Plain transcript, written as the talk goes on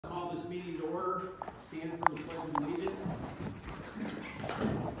call this meeting to order. Stand for the pledge of allegiance.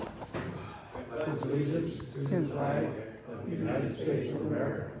 I pledge allegiance to the flag of the United States of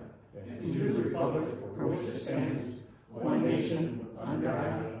America and to the republic for which it stands, one nation, under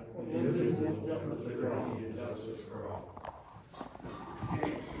God, indivisible, with justice for all.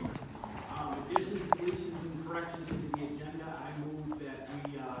 Okay. Additions, deletions, and corrections to the agenda. I move that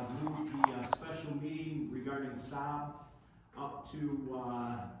we move the special meeting regarding SAAB up to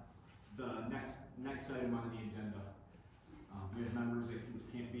the next item on the agenda. We have members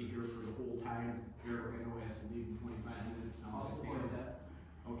that can't be here for the whole time. Eric, I know, has to leave in 25 minutes. I'll support that.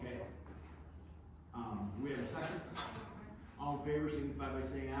 Okay. Do we have a second? All in favor, signify by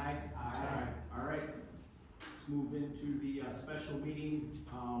saying aye. Aye. All right. Let's move into the special meeting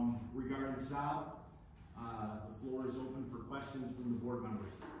regarding SAAB. The floor is open for questions from the board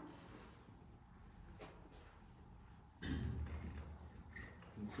members.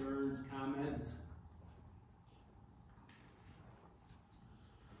 Concerns, comments?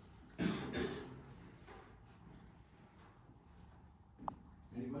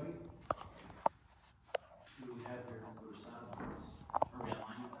 Anybody? Do we have your number SAAB? Are we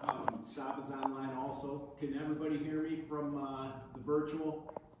online? SAAB is online also. Can everybody hear me from the virtual?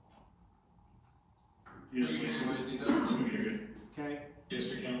 Yeah, we can hear you. Okay. Yes,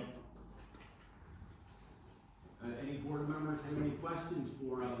 we can. Any board members have any questions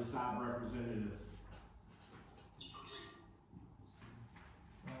for the SAAB representatives?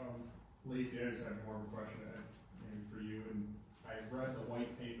 Lacey, I just have more of a question maybe for you, and I read the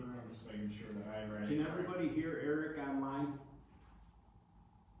white paper. I'm just making sure that I read. Can everybody hear Eric online?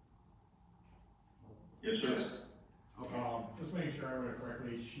 Yes, sir. Okay. Just making sure I read it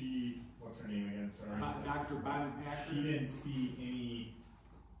correctly. What's her name again? Sorry. Dr. Bonnie Packer? She didn't see any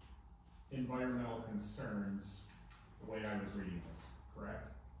environmental concerns the way I was reading this,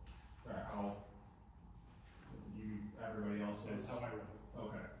 correct? Is that how everybody else was? That's how I read it.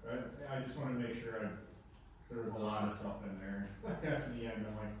 Okay, I just wanted to make sure because there was a lot of stuff in there. I got to the end,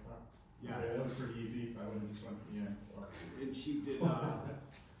 I'm like, oh, yeah, okay, that was pretty easy. I would have just went to the end. So. And she did.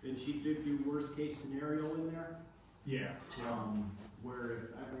 And she did do worst case scenario in there. Yeah. Where if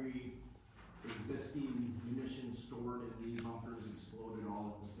every existing munition stored in the bunkers exploded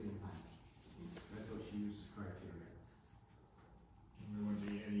all at the same time. That's what she used criteria. And there wouldn't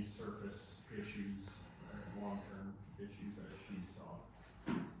be any surface issues or long-term issues that she saw.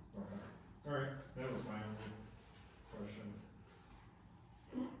 Okay. All right. That was my only question.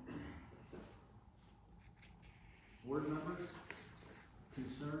 Board members,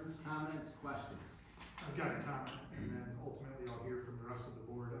 concerns, comments, questions? I've got a comment, and then ultimately I'll hear from the rest of the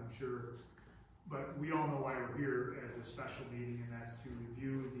board, I'm sure. But we all know why we're here as a special meeting, and that's to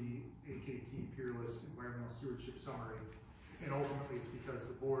review the AKT Peerless Environmental Stewardship Summary. And ultimately it's because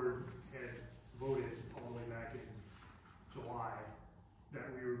the board had voted all the way back in July that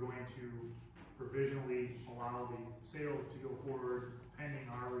we were going to provisionally allow the sale to go forward pending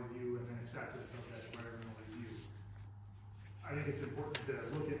our review and then acceptance of that environmental review. I think it's important to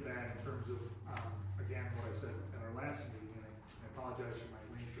look at that in terms of, again, what I said at our last meeting, and I apologize for my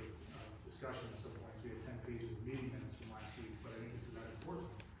length of discussion at some points. We had 10 pages of meeting minutes from last week, but I think it's that important.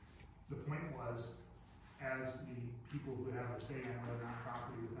 The point was, as the people who have a say on whether or not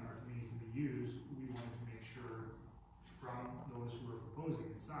property within our community can be used, we wanted to make sure from those who are proposing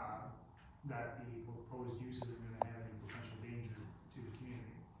in SAAB that the proposed uses are going to have any potential danger to the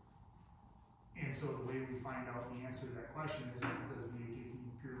community. And so the way we find out the answer to that question is, does the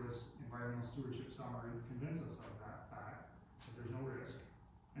AKT Peerless Environmental Stewardship Summary convince us of that fact, that there's no risk?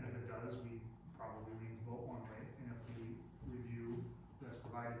 And if it does, we probably need to vote one way. And if the review that's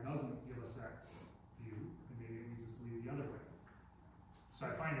provided doesn't give us that view, then maybe it needs us to leave the other way. So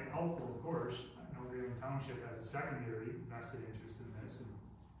I find it helpful, of course. I know Grayling Township has a secondary vested interest in this, and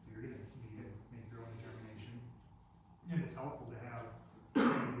you're going to need to make your own determination. And it's helpful to have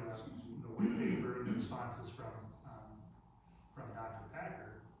the white paper and the responses from Dr.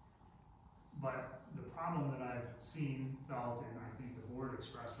 Packer. But the problem that I've seen, felt, and I think the board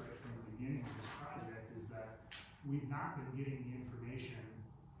expressed right from the beginning of this project is that we've not been getting the information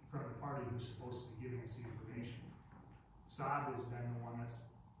from the party who's supposed to be giving us the information. SAAB has been the one that's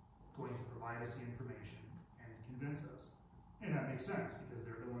going to provide us the information and convince us. And that makes sense because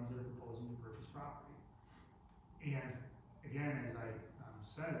they're the ones that are proposing to purchase property. And again, as I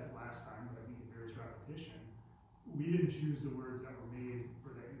said last time, but I think it bears repetition, we didn't choose the words that were made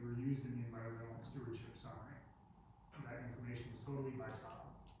or that were used in the environmental stewardship summary. That information was totally by SAAB.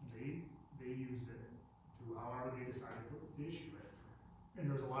 They used it to however they decided to issue it. And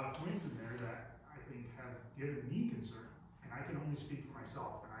there's a lot of points in there that I think have given me concern. And I can only speak for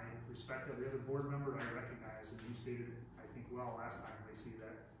myself, and I respect every other board member, I recognize, and you stated it, I think, well, last time, Lacey,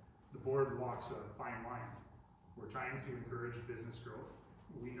 that the board walks a fine line. We're trying to encourage business growth.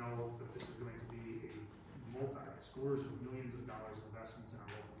 We know that this is going to be a scores of millions of dollars of investments in our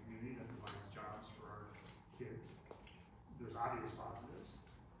local community that provides jobs for our kids. There's obvious positives.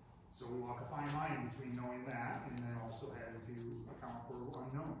 So we walk a fine line between knowing that and then also having to account for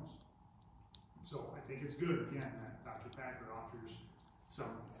unknowns. So I think it's good, again, that Dr. Packer offers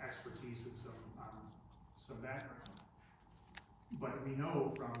some expertise and some background. But we know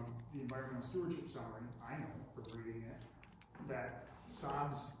from the environmental stewardship summary, I know from reading it, that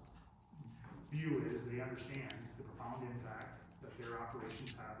SAAB's view is they understand the profound impact that their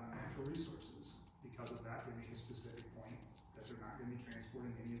operations have on natural resources. Because of that, they make a specific point that they're not going to be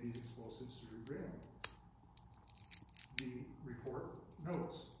transporting any of these explosives through Grayling. The report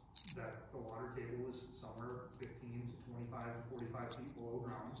notes that the water table is somewhere 15 to 25 to 45 feet below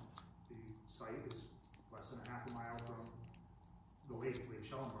ground. The site is less than a half a mile from the Lake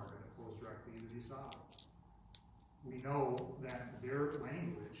Schellenberger, that flows directly into the SAAB. We know that their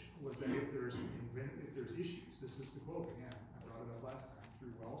language was that if there's issues, this is the quote again, I brought it up last time,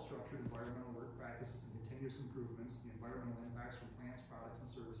 through well-structured environmental work practices and continuous improvements, the environmental impacts from plants, products, and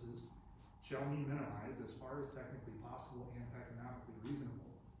services shall be minimized as far as technically possible and economically reasonable.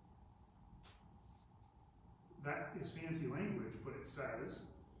 That is fancy language, but it says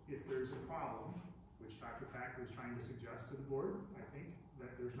if there's a problem, which Dr. Packer is trying to suggest to the board, I think,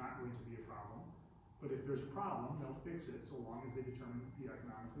 that there's not going to be a problem. But if there's a problem, they'll fix it so long as they determine it to be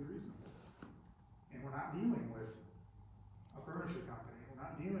economically reasonable. And we're not dealing with a furniture company. We're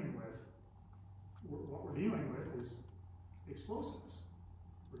not dealing with, what we're dealing with is explosives.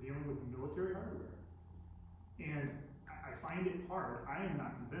 We're dealing with military hardware. And I find it hard. I am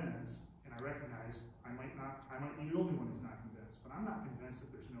not convinced, and I recognize I might be the only one who's not convinced, but I'm not convinced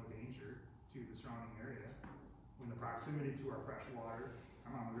that there's no danger to the surrounding area. When the proximity to our fresh water,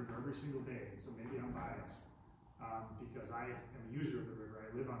 I'm on the river every single day, so maybe I'm biased because I am a user of the river.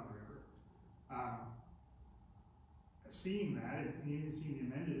 I live on the river. Seeing that, and even seeing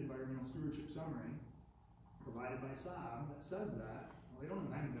the amended environmental stewardship summary provided by SAAB that says that, well, they don't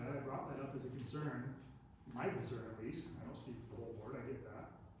amend that. I brought that up as a concern, my concern at least. I don't speak for the whole board, I get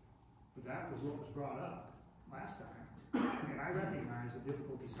that. But that was what was brought up last time. And I recognize the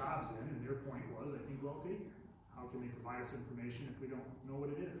difficulty SAAB's in, and their point was, I think, well taken. How can they provide us information if we don't know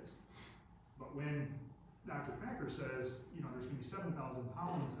what it is? But when Dr. Packer says, you know, there's going to be 7,000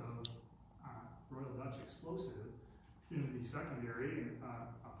 pounds of Royal Dutch explosive in the secondary and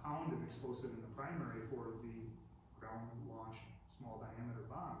a pound of explosive in the primary for the ground-launched small-diameter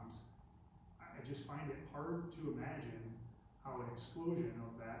bombs, I just find it hard to imagine how an explosion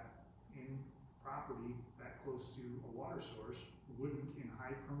of that in property that close to a water source wouldn't, in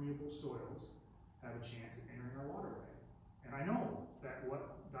high permeable soils, have a chance at entering our waterway. And I know that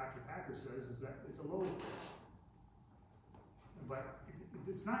what Dr. Packer says is that it's a low risk. But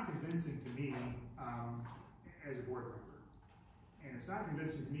it's not convincing to me as a board member. And it's not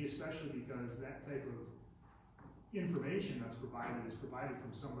convincing to me especially because that type of information that's provided is provided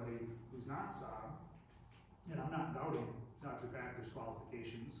from somebody who's not SAAB. And I'm not doubting Dr. Packer's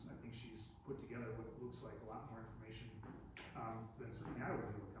qualifications. I think she's put together what looks like a lot more information than certainly I would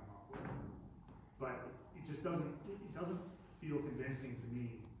be able to come up with. But it just doesn't feel convincing to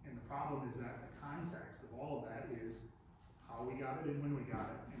me. And the problem is that the context of all of that is how we got it and when we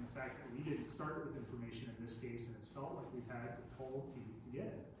got it, and the fact that we didn't start with information in this case, and it's felt like we've had to pull teeth to get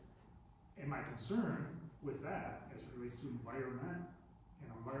it. And my concern with that, as it relates to environment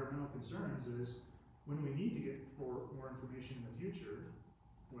and environmental concerns, is when we need to get more information in the future,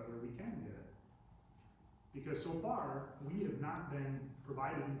 whether we can get it. Because so far, we have not been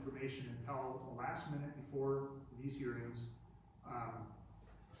provided information until the last minute before these hearings,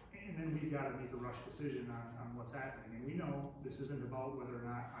 and then we've got to make a rush decision on what's happening. And we know this isn't about whether or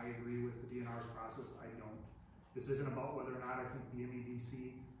not I agree with the DNR's process. I don't. This isn't about whether or not I think the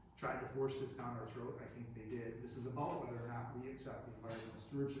MEDC tried to force this down our throat. I think they did. This is about whether or not we accept the environmental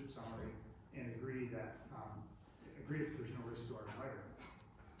stewardship summary and agree that there's no risk to our environment.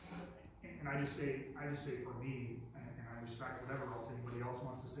 And I just say for me, and I respect whatever else anybody else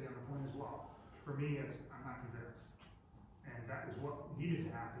wants to say on the point as well. For me, I'm not convinced. And that is what needed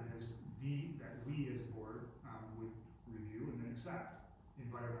to happen is that we as a board would review and then accept the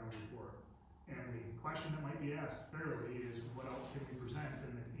environmental report. And the question that might be asked fairly is, what else can we present?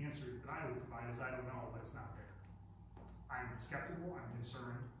 And the answer that I would provide is, I don't know, but it's not there. I'm skeptical, I'm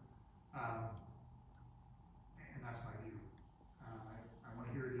concerned, and that's my view. I want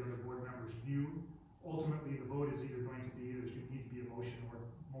to hear the other board members' view. Ultimately, the vote is either going to be, there's going to need to be a motion or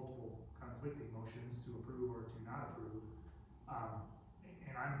multiple conflicting motions to approve or to not approve.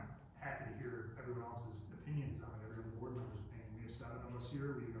 And I'm happy to hear everyone else's opinions on it, every board member's opinion. We have 7 of us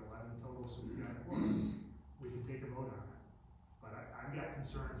here, we've got 11 total, so we can take a vote on it. But I've got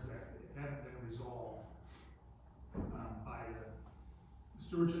concerns that haven't been resolved by the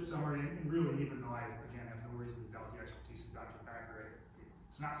stewardship summary, and really, even though I, again, have no reason to doubt the expertise of Dr. Packer,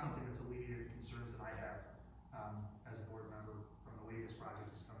 it's not something that's alleviated the concerns that I have as a board member from the way this project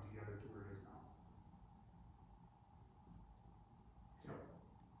has come together to where it is now. Sure.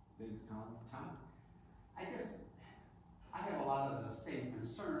 Thanks, Colin. Tom? I guess I have a lot of the same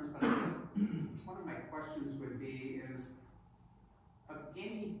concerns, but I guess one of my questions would be is, of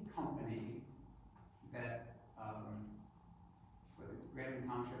any company that whether Grayling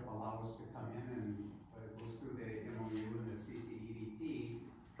Township allows to come in and goes through the MOU and the CCEDP,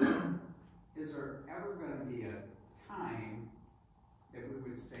 is there ever going to be a time that we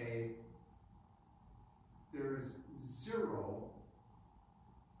would say there's zero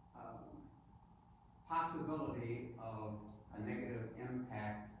possibility of a negative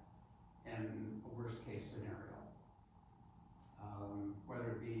impact in a worst case scenario? Whether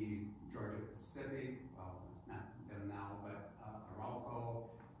it be Georgia Pacific, it's not them now, but Arauco,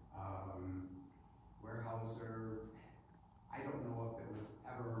 Weyerhaeuser, I don't know if it was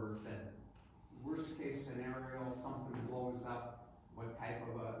ever said worst case scenario, something blows up, what type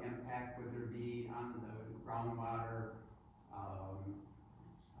of impact would there be on the groundwater?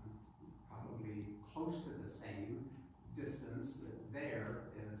 Probably close to the same distance that there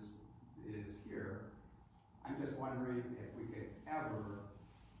is here. I'm just wondering if we could ever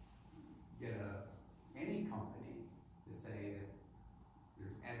get any company to say that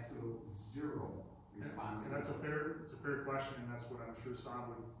there's absolute zero responsibility. And that's it's a fair question, and that's what I'm sure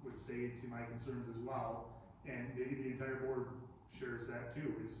SAAB would say to my concerns as well. And maybe the entire board shares that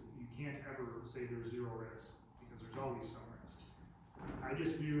too, is you can't ever say there's zero risk, because there's always some risk. I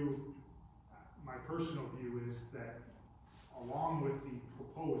just view, my personal view is that along with the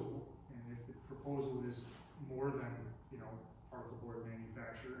proposal, and if the proposal is more than, particle board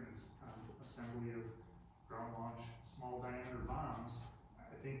manufacture and it's assembly of ground launch small diameter bombs,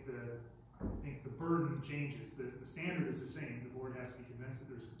 I think the burden changes. The standard is the same. The board has to be convinced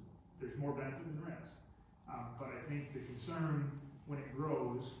that there's more benefit than risk. But I think the concern when it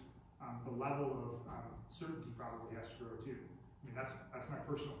grows, the level of certainty probably has to grow too. I mean, that's my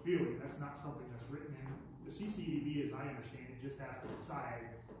personal feeling. That's not something that's written in the CCEDB, as I understand it, just has to decide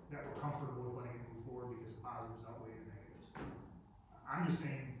that we're comfortable with letting it move forward because the positives outweigh the negatives. I'm just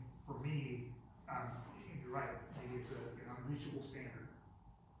saying, for me, and you're right, maybe it's an unreachable standard.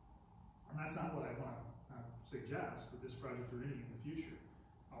 And that's not what I want to suggest for this project or any in the future.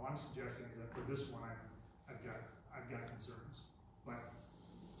 All I'm suggesting is that for this one, I've got concerns. But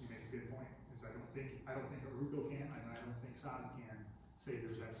you make a good point, is I don't think Arugo can, and I don't think SAAB can say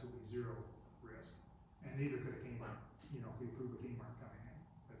there's absolutely zero risk. And neither could a Kmart, if we approve a Kmart coming in.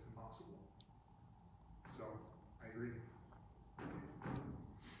 That's impossible. So, I agree.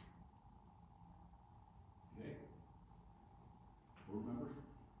 Okay. Board members?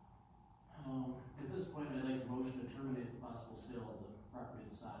 At this point, I'd like to motion to terminate the possible sale of the property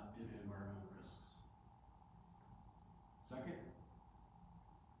to SAAB due to environmental risks. Second?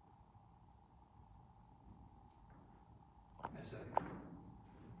 I second.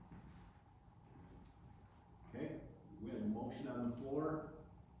 Okay, we have a motion on the floor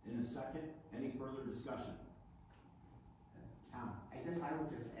in a second. Any further discussion? Tom? I guess I would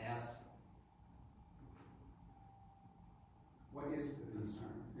just ask, what is the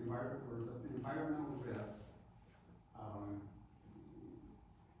concern? The environmental risk,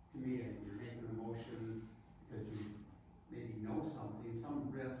 to me, you're making a motion because you maybe know something, some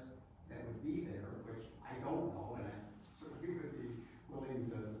risk that would be there, which I don't know, and I certainly would be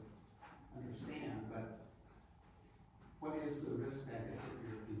willing to understand, but what is the risk, I guess, that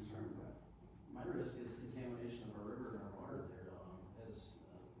you're concerned with? My risk is contamination of our river and our water there. As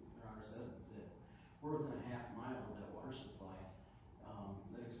Your Honor said, that we're within a half mile of that water supply.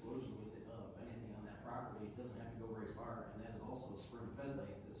 That explosion with anything on that property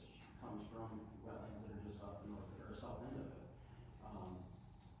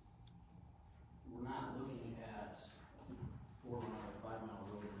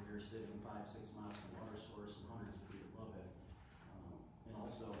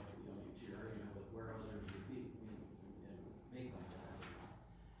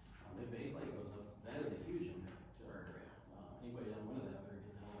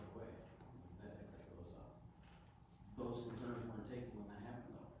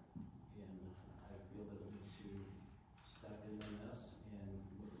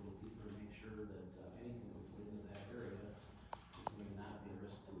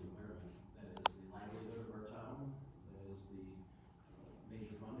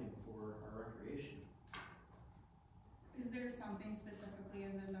quickly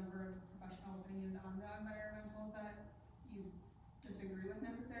in the number of professional opinions on the environmental that you disagree with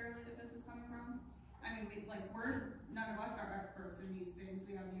necessarily that this is coming from? I mean, none of us are experts in these things,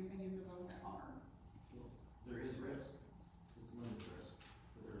 we have the opinions of those that are. There is risk, it's limited risk,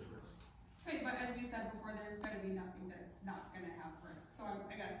 but there is risk. Right, but as you said before, there's gonna be nothing that's not gonna have risk, so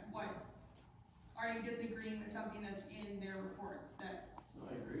I guess, are you disagreeing with something that's in their reports that? No,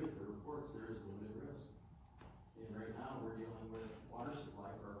 I agree with the reports, there is limited risk. And right now, we're dealing with water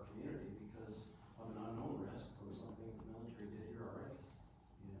supply for our community because of an unknown risk from something the military did here already.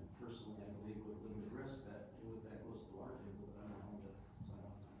 And personally, I believe with limited risk, that goes to our table, but I'm not going to sign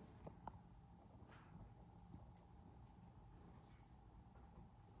off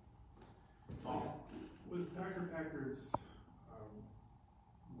on it. Was Dr. Packard's,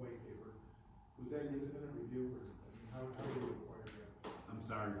 white paper, was that an independent review, or, I mean, how did we acquire that? I'm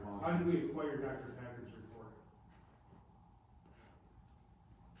sorry, Paul. How did we acquire Dr. Packard's report?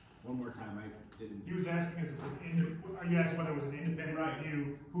 One more time, I didn't. He was asking us, are you asking whether it was an independent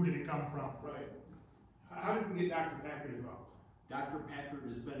review, who did it come from? Right. How did we get Dr. Packard involved? Dr. Packard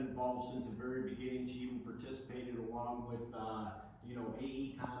has been involved since the very beginning. She even participated along with,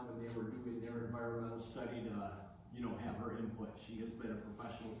 AECOM when they were doing their environmental study to, have her input. She has been a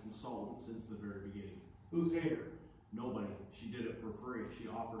professional consultant since the very beginning. Who's paid her? Nobody. She did it for free. She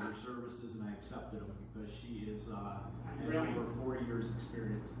offered her services and I accepted them because she has Really? over 40 years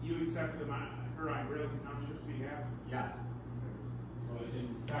experience. You accepted her on Grayling Township's behalf? Yes. So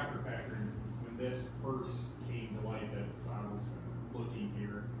in Dr. Packard, when this first came to light that I was looking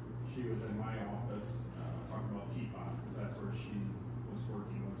here, she was in my office talking about PFAS because that's where she was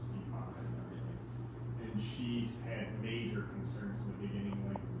working, was PFAS and everything. And she's had major concerns in the beginning,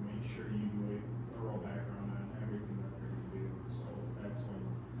 like make sure you do a thorough background on everything that they're going to do. So that's when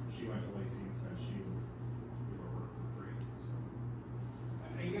she went to Lacey and said she would do her work for free. So.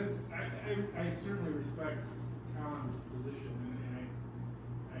 I guess, I certainly respect Colin's position, and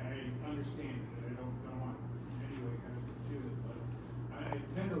I understand it. I don't want in any way kind of dispute it, but I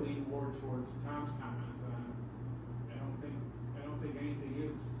tend to lean more towards Tom's comments on, I don't think anything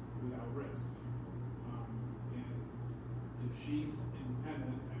is without risk. And if she's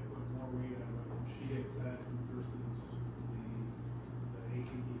independent, I put more weight on what she had said versus the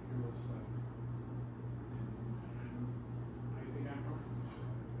AKT Peerless stuff. And I think I'm comfortable with that.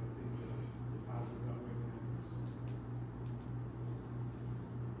 I think the positives outweigh the negatives.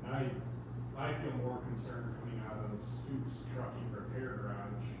 I feel more concerned coming out of Scoop's trucking repair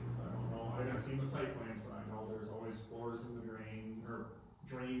garage, because I don't know, I haven't seen the site plans, but I know there's always floors in the drain, or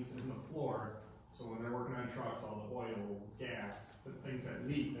drains in the floor, so when they're working on trucks, all the oil, gas, the things that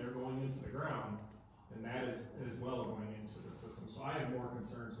leak, they're going into the ground, and that is as well going into the system. So I have more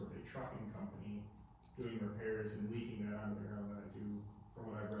concerns with a trucking company doing repairs and leaking that out of the ground than I do from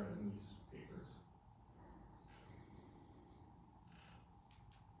what I've read in these papers.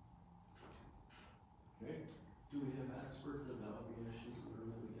 Okay. Do we have experts of munitions in the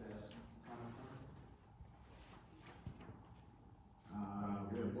room that we could ask comment on?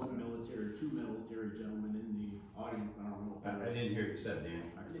 We have two military gentlemen in the audience. I don't know if I didn't hear you said, Dan.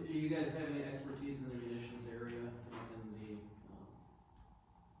 Do you guys have any expertise in the munitions area and the,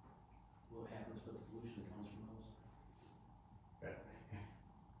 what happens with the pollution that comes from those?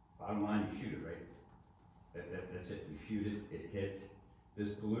 Bottom line, you shoot it, right? That's it, you shoot it, it hits. This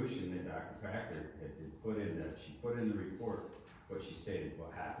pollution that Dr. Packard had put in, she put in the report what she stated,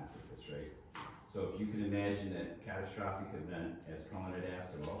 what happens with this, right? So if you can imagine that catastrophic event, as Colin had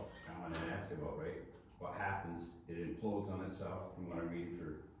asked about, right? What happens, it implodes on itself, from what I'm reading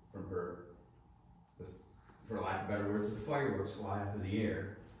from her. For lack of better words, the fireworks fly up in the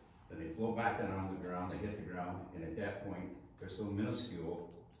air, then they float back down on the ground, they hit the ground, and at that point, they're so minuscule,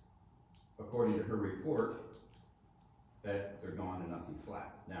 according to her report, that they're gone and nothing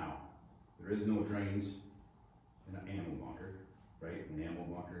flat. Now, there is no drains in an ammo bunker, right? An ammo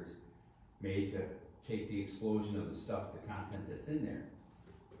bunker is made to take the explosion of the stuff, the content that's in there,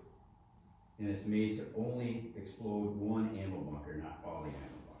 and it's made to only explode one ammo bunker, not all the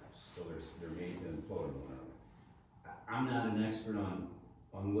ammo bunkers. So they're made to implode in one another. I'm not an expert on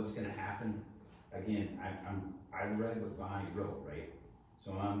what's going to happen. Again, I read what Bonnie wrote, right?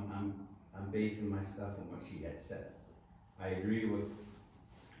 So I'm basing my stuff on what she had said. I agree with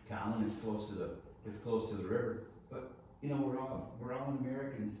Colin. It's close to the river, but we're all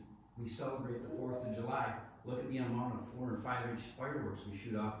Americans. We celebrate the 4th of July. Look at the amount of 4 and 5 inch fireworks we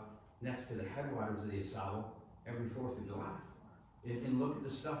shoot off next to the headwaters of the SAAB every 4th of July. And look at the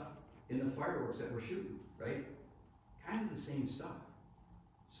stuff in the fireworks that we're shooting, right? Kind of the same stuff.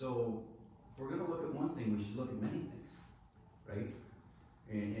 So if we're gonna look at one thing, we should look at many things, right?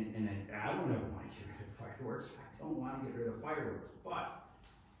 And I don't ever want to get rid of fireworks. I don't want to get rid of fireworks, but,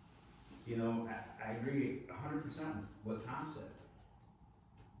 you know, I agree 100% with what Tom said.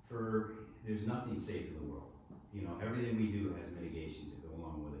 There's nothing safe in the world. You know, everything we do has mitigations that go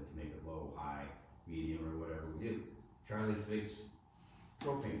along with it to make it low, high, medium, or whatever we do. Charlie Fick's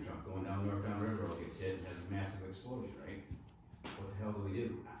propane truck going down Northbound River Road gets hit and has a massive explosion, right? What the hell do we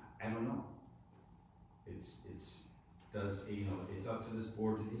do? I don't know. You know, it's up to this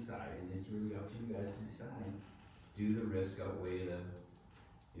board to decide, and it's really up to you guys to decide. Do the risk outweigh the,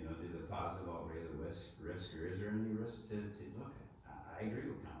 you know, do the positive outweigh the risk, or is there any risk to look at? I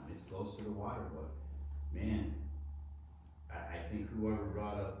agree with Tom, it's close to the water, but man, I think whoever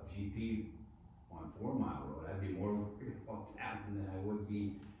brought up GP on 4 Mile Road, I'd be more worried about that than I would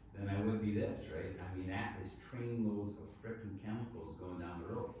be this, right? I mean, that is train loads of frickin' chemicals going down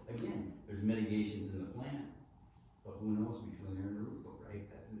the road. Again, there's mitigations in the plan, but who knows between there and the root book, right?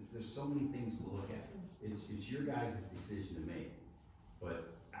 There's so many things to look at. It's your guys' decision to make.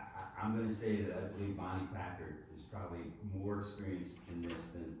 But I'm gonna say that I believe Bonnie Packard is probably more experienced in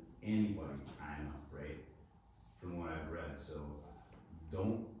this than anybody I know, right? From what I've read, so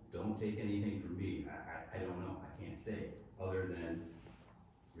don't take anything from me. I don't know, I can't say, other than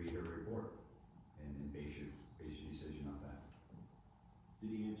read her report and base your decision on that. Did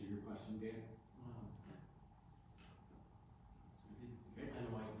he answer your question, Dan? Okay, and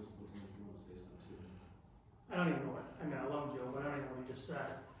Mike was looking if you want to say something too. I don't even know what, I mean, I love Joe, but I don't even know what he just said.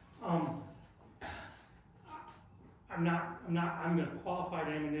 I'm a qualified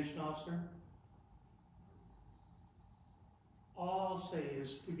ammunition officer. All I'll say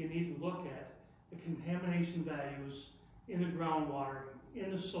is we need to look at the contamination values in the groundwater,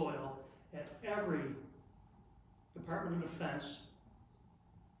 in the soil, at every Department of Defense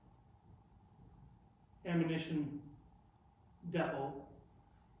ammunition depot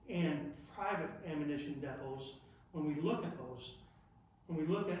and private ammunition depots. When we look at those, when we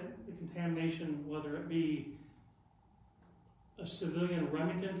look at the contamination, whether it be a civilian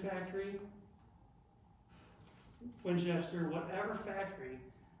Remington factory, Winchester, whatever factory,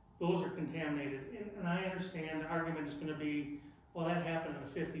 those are contaminated. And I understand the argument is going to be, well, that happened in the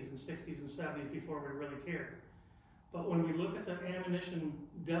 50s and 60s and 70s before we really cared. But when we look at the ammunition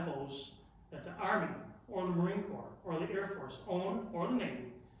depots that the Army or the Marine Corps or the Air Force own, or the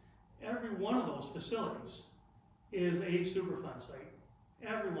Navy, every one of those facilities is a Superfund site.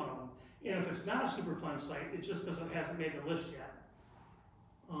 Every one of them. And if it's not a Superfund site, it's just because it hasn't made the list yet.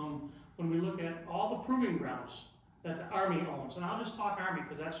 When we look at all the proving grounds that the Army owns, and I'll just talk Army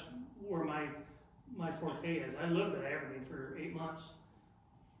because that's where my forte is. I lived at Aberdeen for 8 months.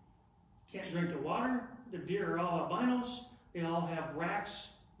 Can't drink the water. The deer are all albinos. They all have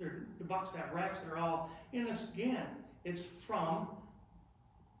racks. The bucks have racks that are all, and this, again, it's from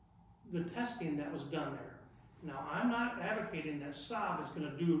the testing that was done there. Now, I'm not advocating that SAAB is going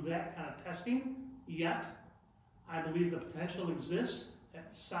to do that kind of testing yet. I believe the potential exists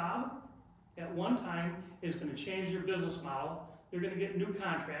that SAAB at one time is going to change their business model. They're going to get new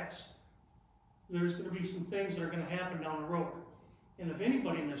contracts. There's going to be some things that are going to happen down the road. And if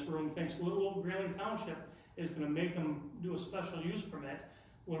anybody in this room thinks little old Grayling Township is going to make them do a special use permit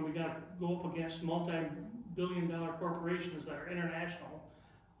when we got to go up against multi-billion-dollar corporations that are international,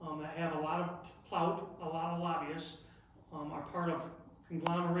 that have a lot of clout, a lot of lobbyists, are part of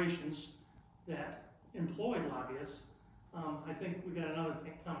conglomerations that employ lobbyists, I think we got another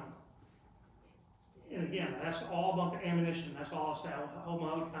thing coming. And again, that's all about the ammunition. That's all I'll say. I'll hold my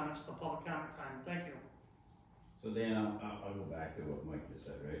other comments till public comment time. Thank you. So Dan, I'll go back to what Mike just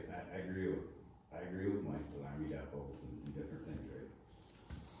said, right? I agree with Mike with Army depots and different things, right?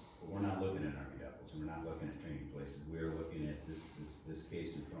 But we're not looking at Army depots, and we're not looking at training places. We're looking at this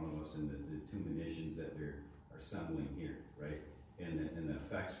case in front of us and the 2 munitions that they're assembling here, right? And the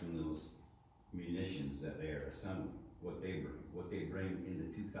effects from those munitions that they are assembling, what they bring in the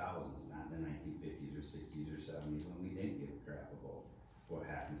 2000s, not in the 1950s or 60s or 70s when we didn't give a crap about what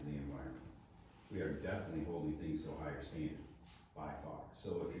happened to the environment. We are definitely holding things to a higher standard, by far.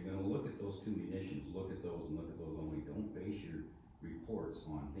 So if you're gonna look at those 2 munitions, look at those and look at those only. Don't base your reports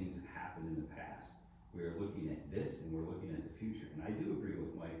on things that happened in the past. We are looking at this and we're looking at the future. And I do agree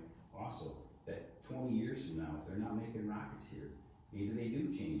with Mike also that 20 years from now, if they're not making rockets here, maybe they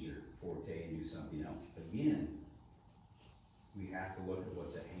do change their forte and do something else. Again, we have to look at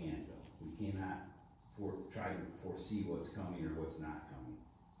what's at hand, though. We cannot try to foresee what's coming or what's not coming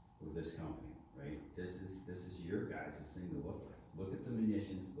with this company, right? This is your guys' thing to look at. Look at the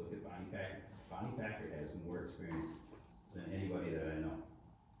munitions, look at Bonnie Packard. Bonnie Packard has more experience than anybody that I know.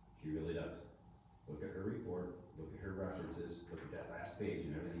 She really does. Look at her report, look at her references, look at that last page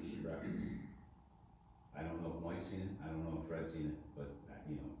and everything she referenced. I don't know if Mike's seen it, I don't know if Fred's seen it, but,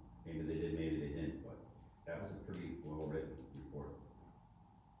 you know, maybe they did, maybe they didn't, but that was a pretty well-written report.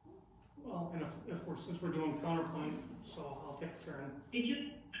 Well, and since we're doing counterpoint, so I'll take a turn. Did you,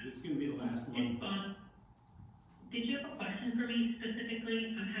 This is gonna be the last one. did you have a question for me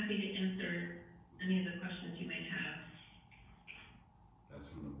specifically? I'm happy to answer any of the questions you might have. That's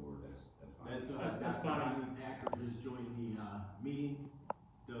from the board, That's, That's Dr. fine. Bonnie Packard has joined the, meeting.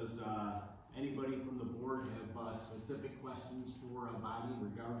 Does, anybody from the board have, specific questions for, Bonnie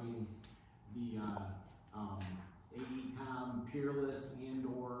regarding the, AECom Peerless and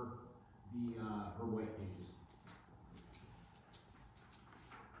or the, her white pages?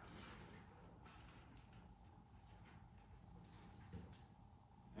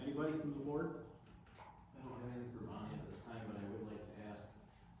 Anybody from the board? I don't have anything for Bonnie at this time, but I would like to ask,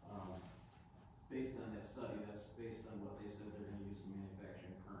 based on that study, that's based on what they said they're gonna use in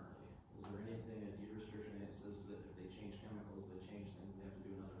manufacturing currently. Is there anything in deed restriction that says that if they change chemicals, they change things, they have to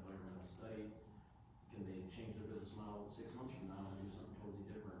do another environmental study? Can they change their business model 6 months from now and do something totally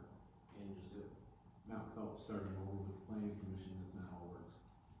different and just do it? Not without starting over with the planning commission, that's not how it works.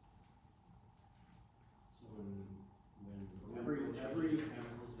 So when Every-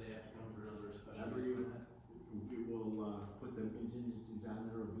 chemicals, they have to come for another special Every, use permit? we will, put them contingencies on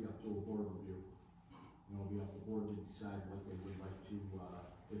there, it'll be up to a board review. And it'll be up to the board to decide what they would like to,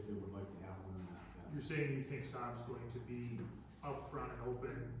 if they would like to have one or not. You're saying you think SAAB's going to be upfront and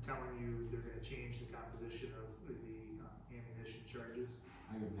open, telling you they're gonna change the composition of the ammunition charges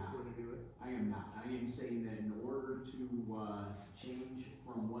I am not. before they do it? I am not. I am saying that in order to, change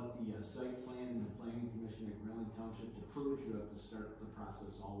from what the, site plan and the planning commission at Grayling Township approved, you have to start the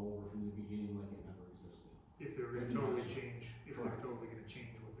process all over from the beginning like it never existed. If they're gonna totally change, if they're Correct. totally gonna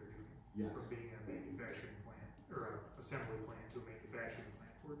change what they're doing. Yes. From being a manufacturing plant, or a assembly plant to a manufacturing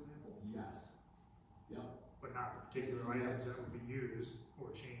plant, for example. Yes. Yep. But not the particular items that would be used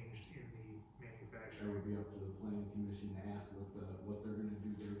or changed in the That manufacturing. would be up to the planning commission to ask what they're gonna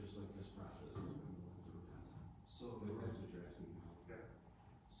do there, just like this process is going to go through. So If that's what you're asking now. Yeah.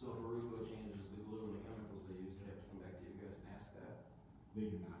 So if Aruco changes the glue and the chemicals they use, they have to come back to you guys and ask that? They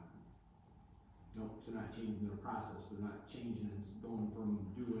do not. No, they're not changing their process, they're not changing, it's going from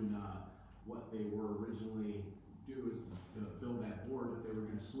doing, what they were originally do is build that board, if they were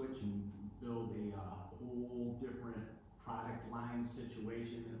gonna switch and build a, whole different product line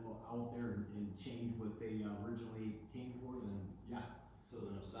situation out there and change what they originally came for, then yes. So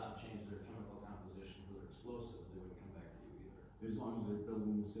then if SAAB changed their chemical composition for their explosives, they wouldn't come back to you either? As long as they're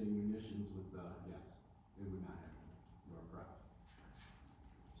building the same munitions with, yes, they would not have, you are correct.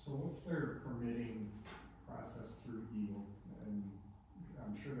 So what's their permitting process through EAL? And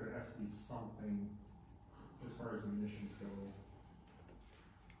I'm sure there has to be something as far as munitions go.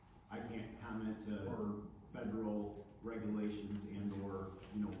 I can't comment Or- federal regulations and or,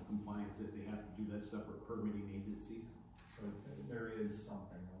 compliance that they have to do, that separate permitting agencies. So there is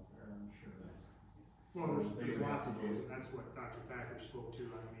something out there, I'm sure. Well, So they there's would lots have of to those, do- and that's what Dr. Packard spoke to.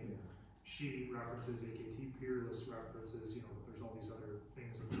 I mean, Yeah. she references AKT Peerless references, but there's all these other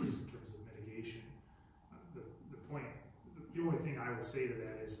things in place in terms of mitigation. The point, the only thing I will say to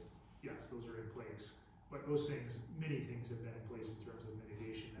that is, yes, those are in place, but those things, many things have been in place in terms of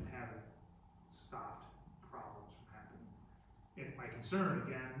mitigation that haven't stopped problems from happening. And my concern,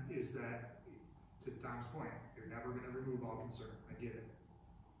 again, is that, to Tom's point, you're never gonna remove all concern, I get it.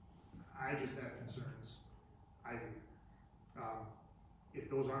 I just have concerns, I do. If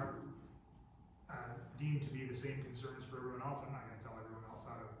those aren't, deemed to be the same concerns for everyone else, I'm not gonna tell everyone else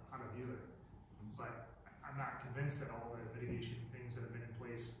how to view it. But I'm not convinced that all the mitigation things that have been in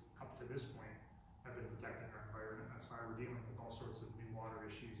place up to this point have been protecting our environment. That's why we're dealing with all sorts of new water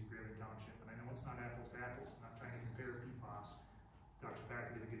issues in Grayling Township. And I know it's not apples to apples, I'm not trying to compare PFAS. Dr.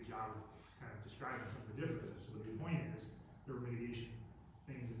 Packard did a good job of kind of describing some of the differences, but the point is, there were mitigation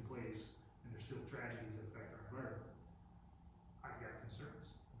things in place, and there's still tragedies that affect our environment. I've got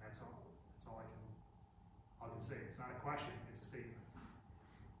concerns, and that's all I can say. It's not a question, it's a statement.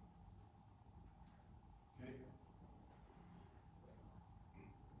 Okay.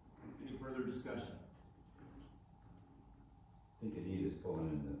 Any further discussion? I think Anita's pulling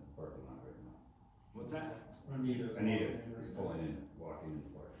in the parking lot right now. What's that? Anita is pulling in, walking in the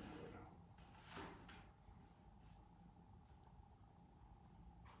parking lot right now.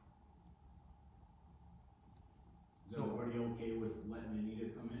 Is everybody okay with letting Anita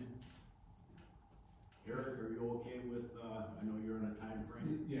come in? Eric, are you okay with, I know you're on a time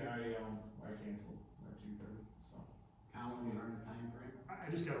frame. Yeah, I canceled at 2:30, so. Colin, you're on a time frame? I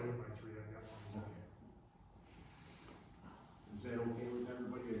just gotta live by 3, I've got one. Okay.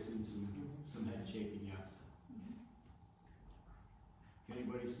 seen some head shaking, yes. Can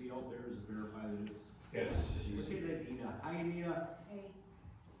anybody see out there, is it verify that it's? Yes. Look at Anita, hi Anita. Hey.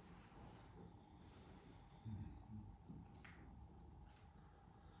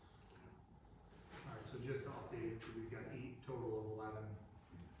 Alright, so just to update, we've got 8 total of 11.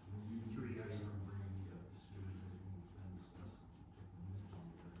 3 yes.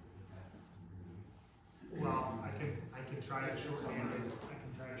 Well, I can try to shorthand it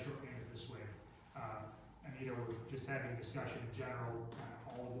this way. Anita, we're just having a discussion in general,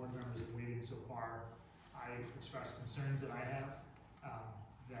 all the board members of the meeting so far. I expressed concerns that I have,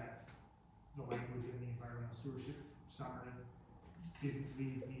 that the language in the environmental stewardship summary didn't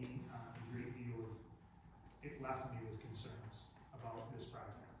leave me a great deal of, it left me with concerns about this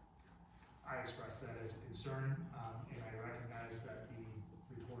project. I expressed that as a concern, and I recognize that the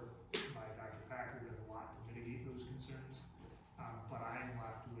report by Dr. Packer does a lot to mitigate those concerns. But I am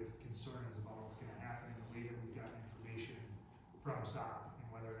left with concerns about what's going to happen in the way that we've got information from SAAB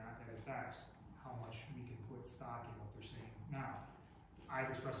and whether or not that affects how much we can put stock in what they're saying now. I've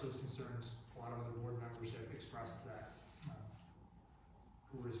expressed those concerns. A lot of other board members have expressed that.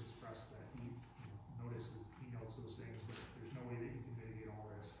 Coors expressed that he notes those things, but there's no way that you can mitigate all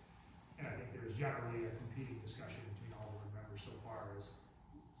risk. And I think there's generally a competing discussion between all board members so far as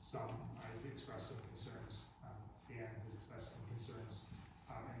I've expressed some concerns, Dan has expressed some concerns,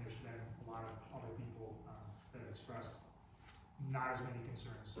 and there's been a lot of other people that have expressed not as many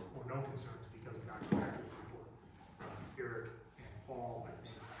concerns or no concerns because of Dr. Packer's report. Eric and Paul, I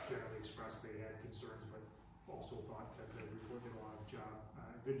think, generally expressed they had concerns, but also thought that the report did a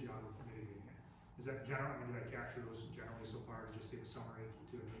good job of mitigating it. Is that general? I mean, did I capture those generally so far? Just give a summary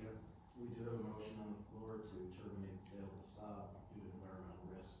to Anita. We did have a motion on the floor to terminate the sale of the SAAB due to environmental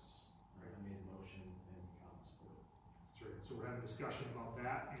risks. Right, I made the motion and Colin supported. That's right. So we're having a discussion about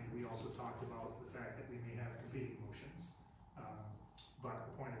that, and we also talked about the fact that we may have competing motions. But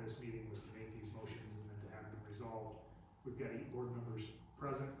the point of this meeting was to make these motions and then to have them resolved. We've got 8 board members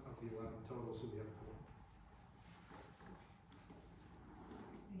present of the 11 total, so we have a quorum.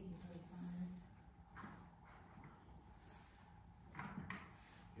 Thank you for the summary.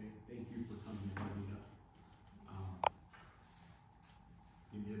 Okay, thank you for coming in, Anita.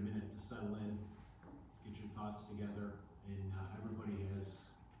 Give you a minute to settle in, get your thoughts together, and everybody has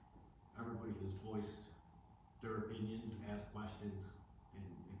voiced their opinions, asked questions, and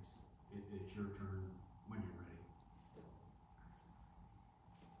it's your turn when you're ready.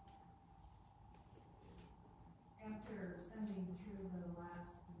 After sending through the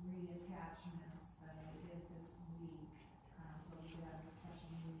last 3 attachments that I did this week, so we had a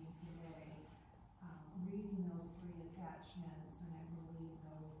special meeting today, reading those 3 attachments, and I believe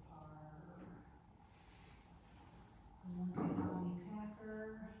those are the one from County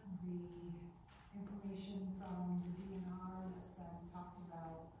Packer, the information from the DNR that talked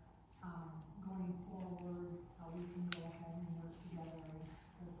about going forward, how we can go home and work together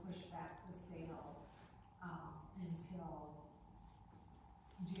and push back the sale until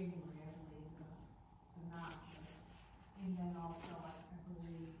January, I believe, the synopsis. And then also, I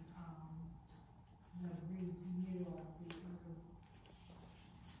believe, the review of the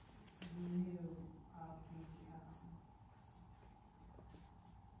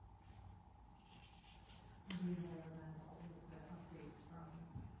environmental with the updates from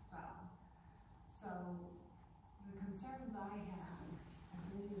SAAB. So the concerns I had, I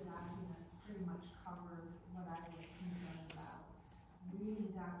believe the documents pretty much covered what I was concerned about. Reading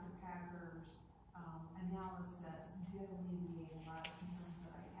Dr. Packer's analysis did alleviate a lot of concerns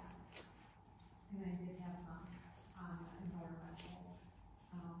that I had. And I did have some on environmental.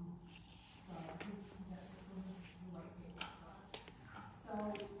 So I think that this was the right page for us. So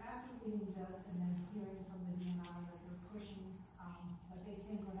after reading this and then hearing from the DNR that they're pushing, that they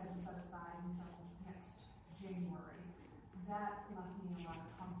think we'll have to set aside until next January, that left me a lot of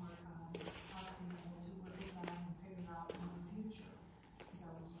comfort on us being able to work with them and figure out in the future. Because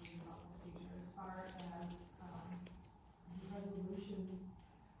I was worried about the future. As far as the resolution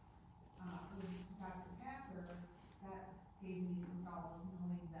with Dr. Packer, that gave me some solace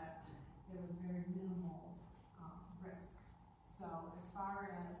knowing that there was very minimal risk. So as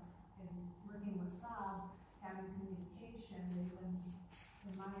far as in working with SAAB, having communication, they've been,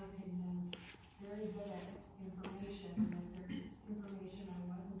 in my opinion, very good at information, and if there's information I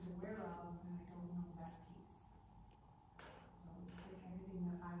wasn't aware of, then I don't know that piece. So everything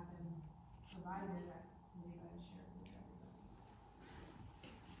that I've been provided, I believe I've shared with everybody.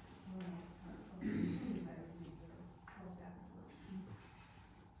 Or as soon as I received it, or close afterwards.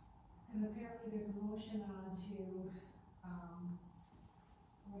 And apparently there's a motion on to,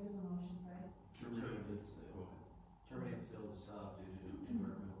 what is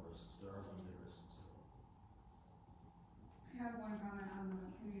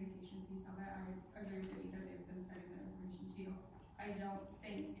communication piece of it, I agree with Anita, they've been sending the information to you. I don't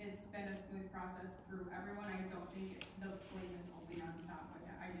think it's been a smooth process through everyone, I don't think the flame is only nonstop with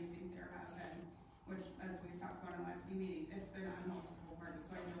it, I do think there have been, which, as we've talked about in the last few meetings, it's been on multiple parties,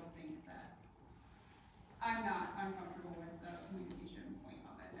 so I don't think that, I'm not uncomfortable with the communication point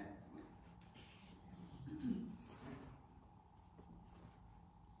of it at this point.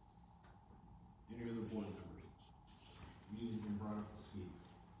 Any other board members? Meeting's been brought up to speed.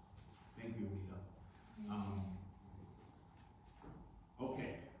 Thank you, Anita.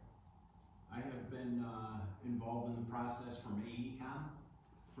 Okay. I have been, involved in the process from AECOM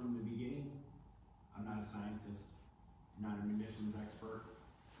from the beginning. I'm not a scientist, not a munitions expert.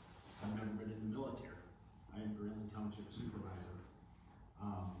 I've never been in the military. I am Grayling Township Supervisor.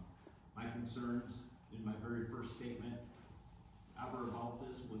 My concerns in my very first statement ever about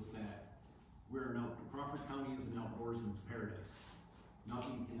this was that Crawford County is an outdoorsman's paradise.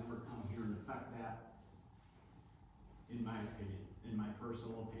 Nothing can ever come here and affect that, in my opinion, in my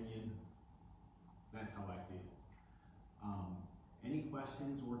personal opinion. That's how I feel. Any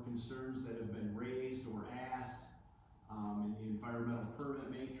questions or concerns that have been raised or asked in the environmental permit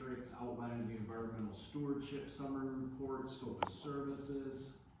matrix, outlining the environmental stewardship summary report, scope of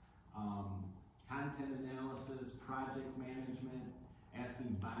services, content analysis, project management,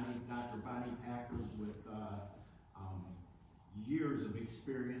 asking Dr. Bonnie Packard with years of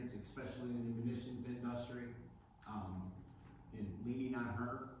experience, especially in the munitions industry, and leaning on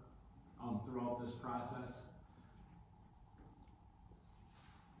her throughout this process.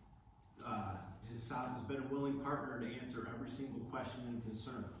 SAAB has been a willing partner to answer every single question and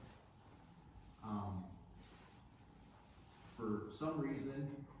concern. For some reason,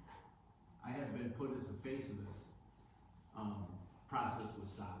 I have been put as the face of this process with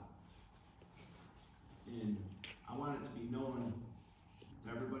SAAB. And I want it to be known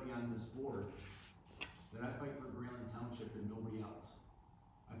to everybody on this board that I fight for Grayling Township and nobody else.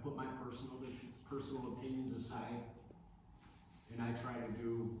 I put my personal opinions aside, and I try to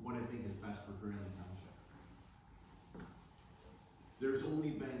do what I think is best for Grayling Township. There's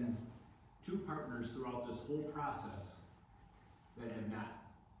only been 2 partners throughout this whole process that have not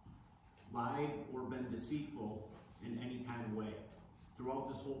lied or been deceitful in any kind of way throughout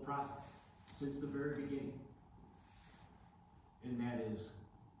this whole process, since the very beginning. And that is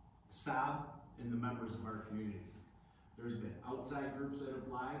SAAB and the members of our communities. There's been outside groups that have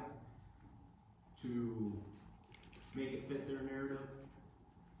lied to make it fit their narrative,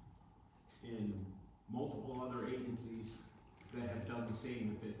 and multiple other agencies that have done the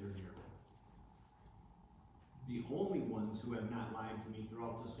same to fit their narrative. The only ones who have not lied to me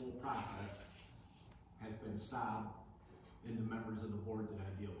throughout this whole process has been SAAB and the members of the boards that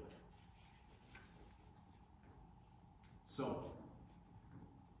I deal with. So,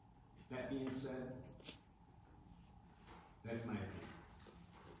 that being said, that's my opinion.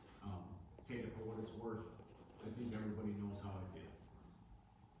 Take it for what it's worth. I think everybody knows how I feel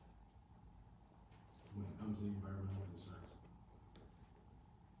when it comes to the environmental concerns.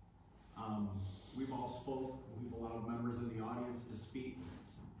 We've all spoke, we've allowed members of the audience to speak.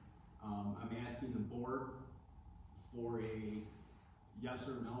 I'm asking the board for a yes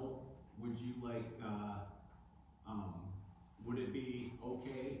or no. Would you like, would it be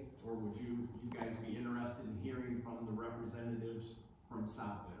okay, or would you guys be interested in hearing from the representatives from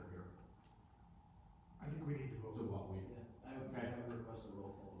SAAB that are here? I think we need to vote. So what we, I would request a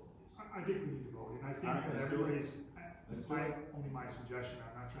roll call vote, please. I think we need to vote, and I think Alright, that let's do it. everybody's, Let's it's do only my suggestion,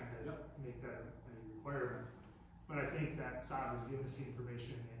 I'm not trying to make that a requirement. But I think that SAAB has given us the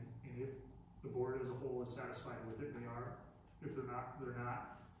information, and if the board as a whole is satisfied with it, they are. If they're not, they're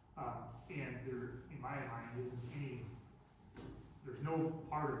not. And there, in my mind, isn't any, there's no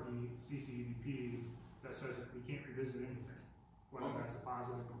part of the CCEDP that says that we can't revisit anything. Whether that's a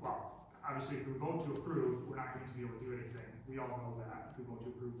positive, well, obviously if we vote to approve, we're not going to be able to do anything. We all know that. If we vote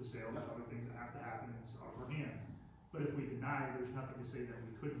to approve the sale, there's other things that have to happen, it's out of our hands. But if we deny, there's nothing to say that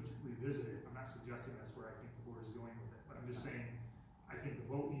we couldn't revisit it. I'm not suggesting that's where I think the board is going with it, but I'm just saying, I think the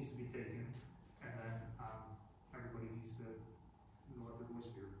vote needs to be taken, and then, everybody needs to let their voice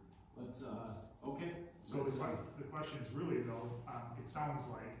be heard. let's, okay. So the question is really though, it sounds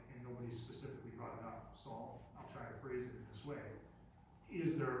like, and nobody specifically brought it up, so I'll try to phrase it in this way.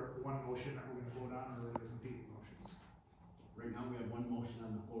 Is there one motion that we're gonna vote on, or are there competing motions? Right now, we have one motion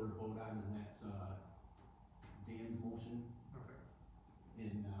on the floor to vote on, and that's, Dan's motion, Okay.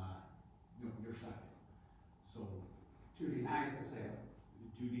 and, your second. So, To deny the sale.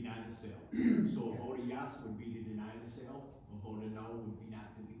 to deny the sale. So a vote of yes would be to deny the sale, a vote of no would be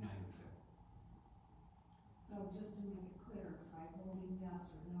not to deny the sale. So just to make it clear, by voting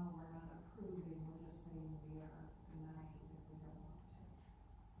yes or no, we're not approving, we're just saying we are denying if we don't want to.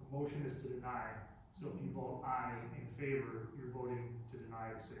 The motion is to deny, so if you vote aye in favor, you're voting to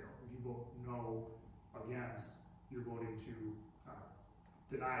deny the sale. If you vote no against, you're voting to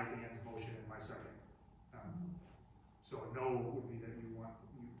deny Dan's motion in my second. So a no would be that you're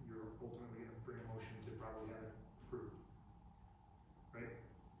ultimately gonna bring a motion to probably have it approved. Right?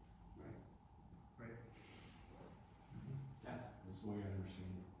 Right? Yes, that's the way I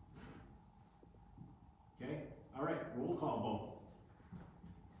understand it. Okay, all right, roll call vote.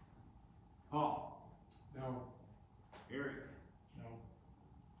 Paul? No. Eric? No.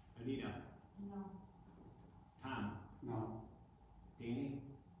 Anita? No. Tom? No. Danny?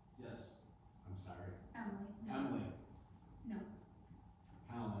 Yes. I'm sorry. Emily? No. Emily? No.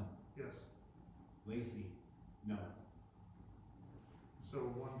 Colin? Yes. Lacey? No. So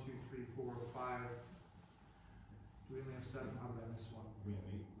 1, 2, 3, 4, 5. Do we only have 7? How did I miss one? We have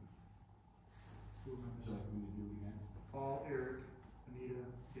 8. Who am I So missing? we need to do it again. Paul, Eric, Anita,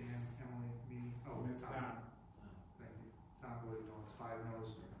 Dan, Emily, me. Oh, Miss Tom. Tom. Thank you. Tom voted no. It's 5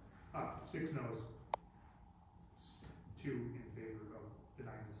 no's. 6 no's. 2 in favor of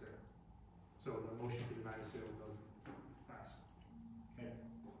denying the sale. So the motion to deny the sale doesn't pass. Okay.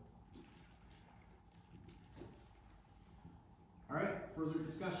 All right, further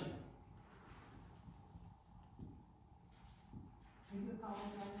discussion. I do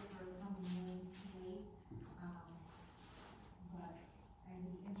apologize for coming in late, but I'd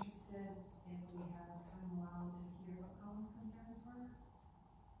be interested if we have time allowed to hear what Colin's concerns were.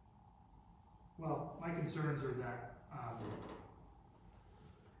 Well, my concerns are that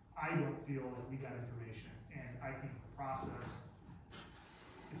I don't feel that we got information, and I think the process,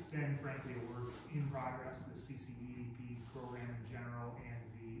 it's been frankly a work in progress, the CCEDP program in general and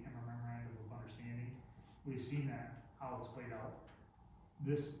the memorandum of understanding. We've seen that, how it's played out.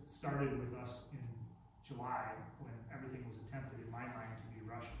 This started with us in July when everything was attempted, in my mind, to be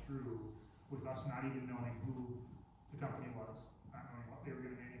rushed through with us not even knowing who the company was, not knowing what they were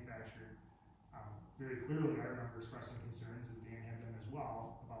going to manufacture. Very clearly, I remember expressing concerns, and Dan had them as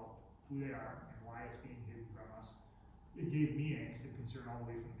well, about who they are and why it's being hidden from us. It gave me angst and concern all the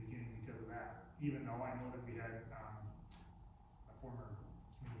way from the beginning because of that. Even though I know that we had a former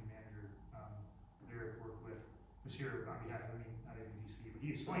community manager there work with, was here on behalf of me, not even DC, but he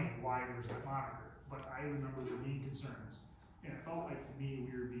explained why there's that moniker. But I remember there being concerns, and it felt like to me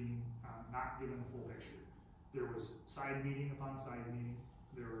we were being not given the full picture. There was side meeting upon side meeting.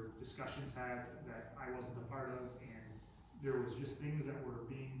 There were discussions had that I wasn't a part of, and there was just things that were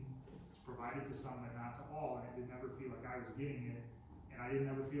being provided to some and not to all, and it did never feel like I was getting it, and I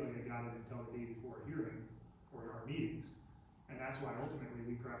didn't ever feel like I got it until the day before a hearing or our meetings. And that's why ultimately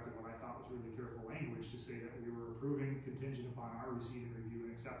we crafted what I thought was really careful language to say that we were approving contingent upon our receipt and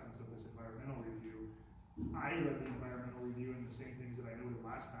review and acceptance of this environmental review. I read the environmental review and the same things that I noted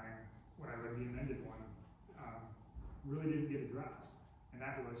last time when I read the amended one really didn't get addressed. And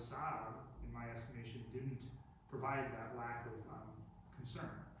that was SAAB, in my estimation, didn't provide that lack of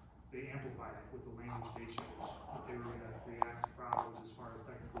concern. They amplified it with the language they chose, that they were going to react to problems as far as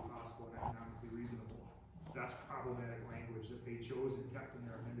technically possible and economically reasonable. That's problematic language that they chose and kept in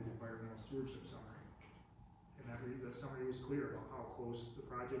their amended environmental stewardship summary. And that summary was clear about how close the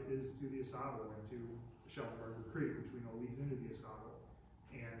project is to the SAAB and to Shelter Harbor Creek, which we know leads into the SAAB.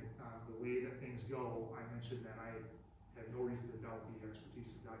 And the way that things go, I mentioned that I had no reason to doubt the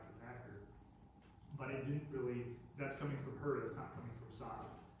expertise of Dr. Packer. But it didn't really, that's coming from her, that's not coming from SAAB.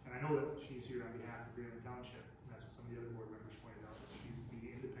 And I know that she's here on behalf of Grayling Township, and that's what some of the other board members pointed out, that she's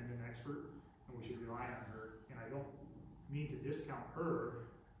the independent expert, and we should rely on her. And I don't mean to discount her,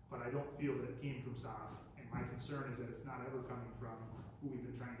 but I don't feel that it came from SAAB. And my concern is that it's not ever coming from who we've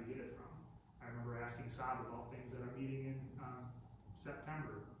been trying to get it from. I remember asking SAAB about things at our meeting in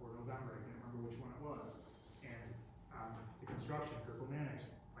September or November, I can't remember which one it was. And the construction,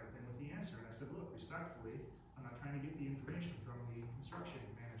 Kirklemanics, piped in with the answer. And I said, look, respectfully, I'm not trying to get the information from the construction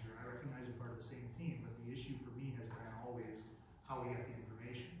manager. I recognize we're part of the same team, but the issue for me has been always how we got the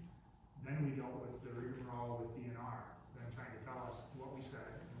information. Then we dealt with the rigmarole with DNR, them trying to tell us what we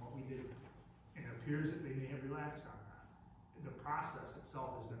said and what we did. And it appears that they may have relaxed on that. The process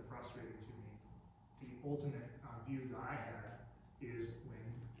itself has been frustrating to me. The ultimate view that I had is when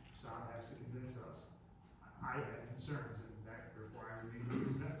SAAB has to convince us. I had concerns, and that therefore I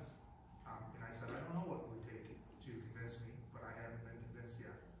remained convinced. And I said, I don't know what it would take to convince me, but I haven't been convinced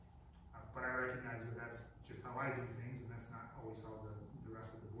yet. But I recognize that that's just how I view things, and that's not always how the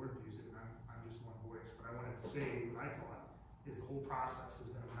rest of the board views it, and I'm just one voice. But I wanted to say what I thought is the whole process has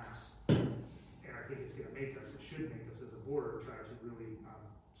been a mess. And I I think it's gonna make us, it should make us as a board try to really,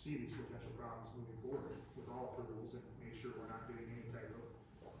 see these potential problems moving forward with all approvals and make sure we're not doing any type of,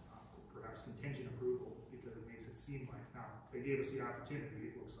 perhaps contingent approval, because it makes it seem like, now, they gave us the opportunity,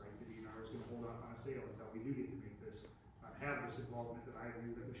 it looks like, the DNR is gonna hold off on a sale until we do get to make this, have this involvement that I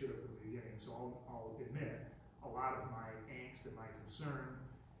knew that we should have from the beginning. So I'll admit, a lot of my angst and my concern,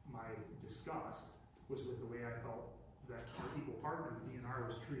 my disgust, was with the way I felt that our equal partner, the DNR,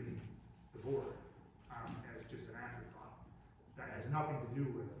 was treating the board, as just an afterthought. That has nothing to do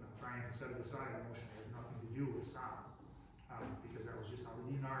with, and I'm trying to set it aside, emotion has nothing to do with SAAB, because that was just how the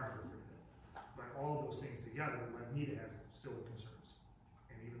DNR interpreted it. But all of those things together led me to have still concerns.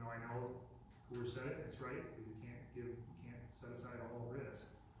 And even though I know who said it, it's right, you can't set aside all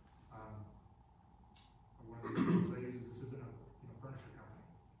risk. One of the things I use is this isn't a furniture company.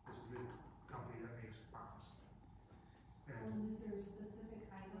 This is a company that makes bombs. And is there specific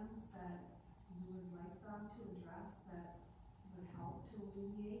items that you would like SAAB to address that would help to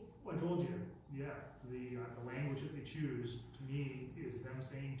alleviate? well, I told you, yeah, the language that they choose, to me, is them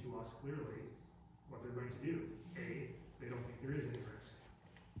saying to us clearly what they're going to do. A, they don't think there is any risk.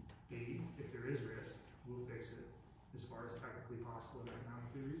 B, if there is risk, we'll fix it as far as technically possible and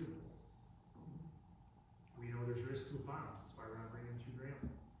economically reasonable. We know there's risks with bombs, that's why we're not bringing them through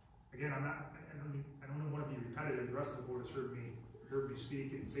Grayling. Again, I don't want to be repetitive. The rest of the board has heard me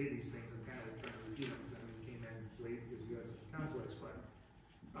speak and say these things. I'm kind of trying to repeat them because I know you came in late because you had some conflicts, but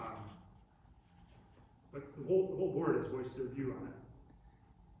the whole board has voiced their view on it.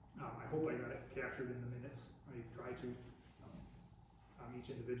 I hope I got it captured in the minutes. I try to, each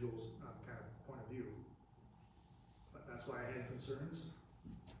individual's kind of point of view. But that's why I had concerns.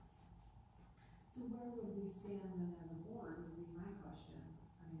 So where would we stand then as a board, would be my question.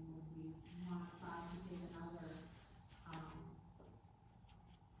 I mean, would we want SAAB to take another,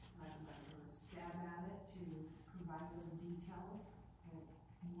 stab at it to provide those details, or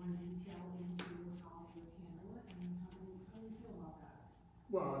more detail into how you would handle it, and how do you feel about that?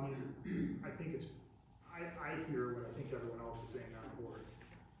 Well, I mean, I think it's, I hear what I think everyone else is saying on the board.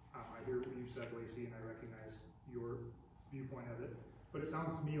 I hear what you said, Lacey, and I recognize your viewpoint of it. But it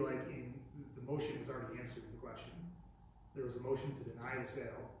sounds to me like the motion has already answered the question. There was a motion to deny the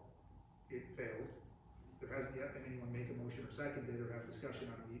sale. It failed. There hasn't yet been anyone make a motion or second it or have discussion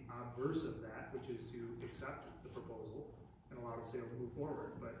on the obverse of that, which is to accept the proposal and allow the sale to move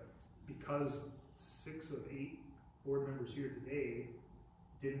forward. But because 6 of 8 board members here today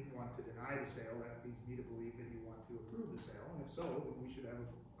didn't want to deny the sale, that leads me to believe that you want to approve the sale. And if so, then we should have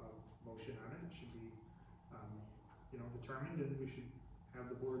a motion on it. It should be determined, and we should have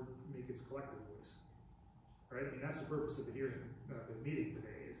the board make its collective voice. Right? I mean, that's the purpose of the hearing, the meeting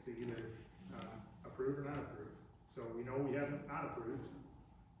today, is to either approve or not approve. So we know we haven't not approved.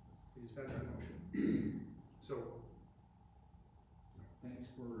 We just had that motion. So. Thanks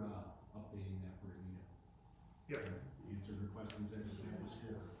for updating that for Anita. Yeah. Answered her questions as that was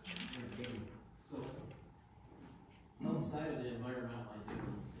for. So, outside of the environmental, I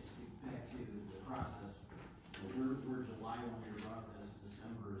speak back to the process. We're July when we brought this,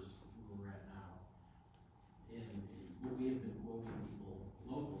 December is where we're at now. And what we people,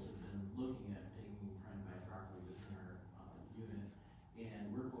 locals have been looking at trying to buy property within our unit,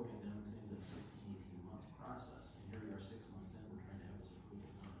 and we're quoting them into the 16, 18 months process. And here we are 6 months in, we're trying to have this approval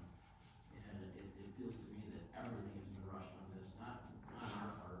done. And it feels to me that everything has been rushed on this, not on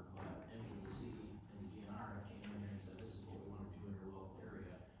our part, but MEDC and the DNR came in here and said, this is what we want to do in your local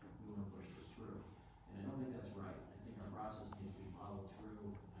area. We want to push this through. And I don't think that's right. I think our process needs to be followed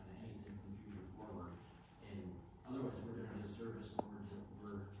through on anything from future forward. And otherwise, we're doing a disservice, and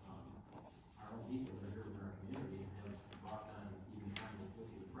we're our own people that are here with our community have walked on even trying to go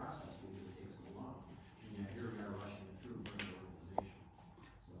through the process because it takes so long. And yet here we are rushing it through for the organization.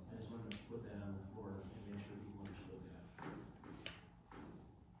 So I just wanted to put that on the floor and make sure people understood that.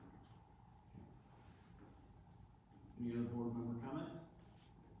 Any other board member comments?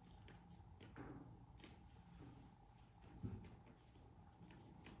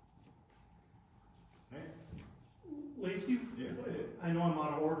 Lacey, I know I'm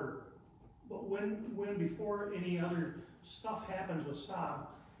out of order, but when before any other stuff happens with SAAB,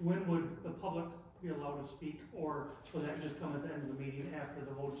 when would the public be allowed to speak, or will that just come at the end of the meeting after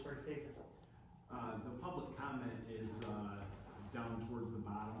the votes are taken? The public comment is down towards the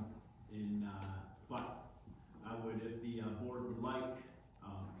bottom, but I would, if the board would like,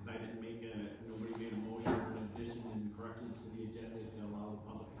 because I didn't nobody made a motion for an addition and corrections to the agenda to allow the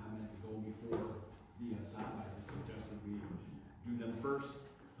public comment to go before the SAAB. I just suggested we do them first.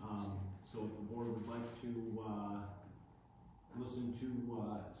 So if the board would like to listen to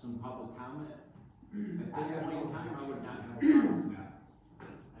some public comment, At this point in time, I would not have a problem with that.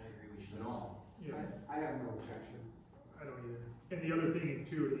 I agree, we should At all. Yeah, I have no objection. I don't either. And the other thing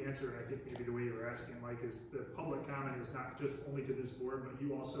too, the answer, and I think maybe the way you were asking it, Mike, is the public comment is not just only to this board, but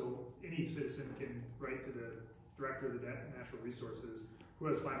you also, any citizen can write to the director of the natural resources, who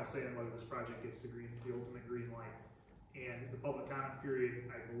has final say on whether this project gets the ultimate green light. And the public comment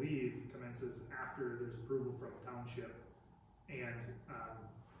period, I believe, commences after there's approval from the township and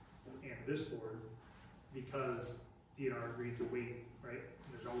this board, because DNR agreed to wait, right?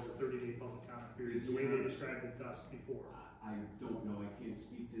 There's always a 30-day public comment period, the way they described it to us before. I don't know, I can't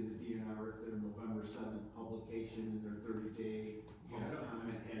speak to the DNR if their November 7th publication and their 30-day public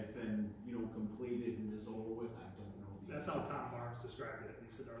comment has been, completed and is over with, I don't know. That's how Tom Barnes described it, at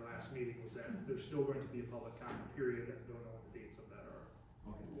least at our last meeting, was that there's still going to be a public comment period, and don't know what the dates of that are.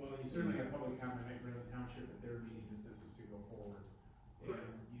 Okay. Well, you certainly have public comment at Grayling Township at their meeting if this is to go forward. Right.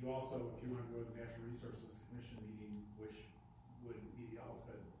 And you also, if you want to go to the Natural Resources Commission meeting, which would be the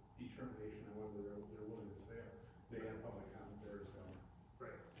ultimate determination of whether they're willing to stay there, they have public comment there as well.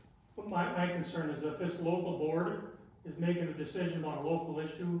 Right. But my concern is if this local board is making a decision on a local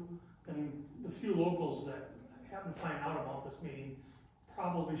issue, and the few locals that happen to find out about this meeting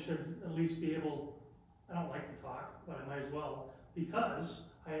probably should at least be able, I don't like to talk, but I might as well, because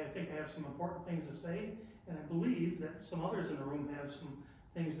I think I have some important things to say, and I believe that some others in the room have some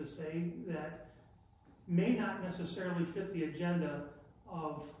things to say that may not necessarily fit the agenda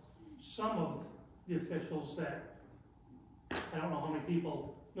of some of the officials that, I don't know how many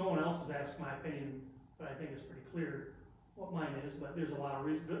people, no one else has asked my opinion, but I think it's pretty clear what mine is, but there's a lot of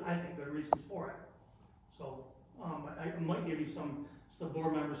reasons, I think good reasons for it. So, I might give you some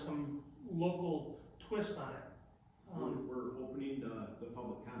board members, some local twist on it. We're opening the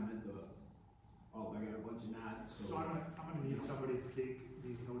public comment, I got a bunch of nods, So I'm gonna need somebody to take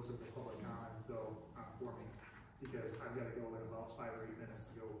these notes of the public comment though, for me, because I've gotta go in about 5 or 8 minutes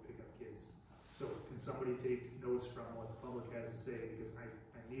to go pick up kids. So can somebody take notes from what the public has to say, because I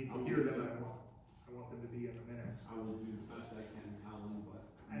need to hear them, I want them to be in the minutes. I will do the best I can, Colin, but.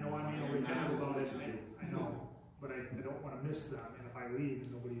 I know I'm being original about it, I know, but I don't wanna miss them, and if I leave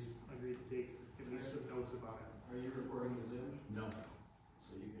and nobody's agreed to take at least some notes about it. Are you recording the Zoom? No,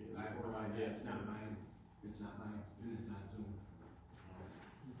 So you can. I have no idea, it's not mine, it's not Zoom.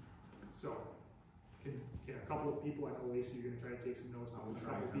 So, can a couple of people, I know Lacey, you're gonna try to take some notes, I but will a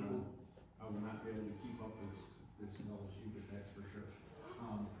try, couple of people. I will not be able to keep up as well as you, but that's for sure.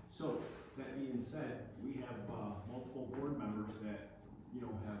 So, that being said, we have, multiple board members that,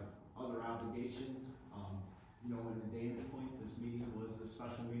 have other obligations. In Dan's point, this meeting was a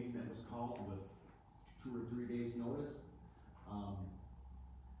special meeting that was called with 2 or 3 days' notice.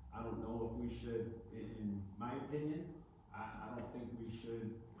 I don't know if we should, in my opinion, I don't think we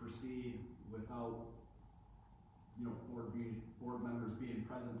should proceed without, board members being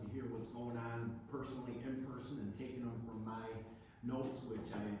present to hear what's going on personally in person and taking them from my notes,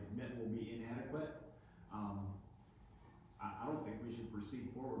 which I admit will be inadequate. I don't think we should proceed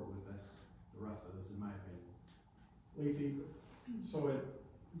forward with this, the rest of this, in my opinion. Lacey, so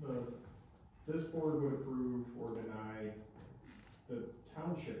this board would approve or deny, the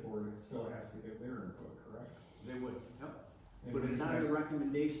township board still has to give their input, correct? They would, yep. And But it's next- not a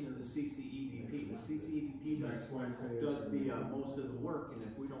recommendation of the CCEDP. The CCEDP does the, most of the work, and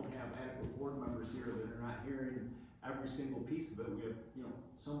if we don't have adequate board members here that are not hearing every single piece of it, we have,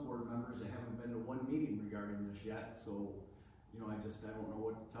 some board members that haven't been to one meeting regarding this yet, so, I don't know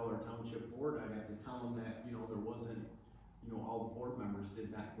what to tell our township board. I'd have to tell them that, there wasn't, all the board members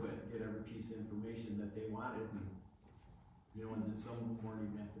did not get every piece of information that they wanted, and then some of them weren't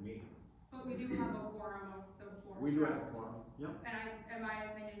even at the meeting. But we do have a quorum of the board. We do have a quorum, yep. And in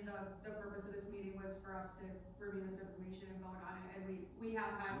my opinion, the purpose of this meeting was for us to review this information and vote on it, and we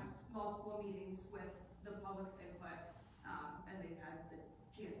have had multiple meetings with the public's input, and they've had the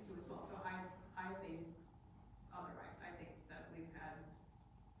chance to as well, so I think otherwise, I think that we've had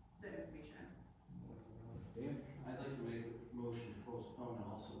the information. Dan? I'd like to make a motion to postpone and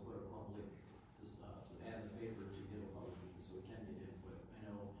also put a public, to add in the paper to get a public meeting so we can get input. I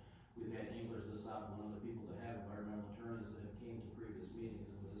know we've had anglers, the SAAB, and other people that have environmental attorneys that have came to previous meetings,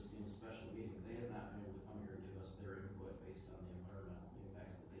 and with this being a special meeting, they have not been able to come here and give us their input based on the environmental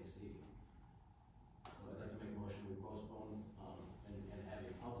impacts that they see. So I'd like to make a motion to postpone, and have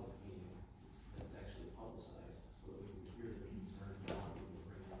a public meeting that's actually publicized, so that we can hear the concerns and allow people to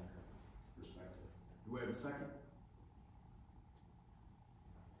bring in their perspective. Do we have a second?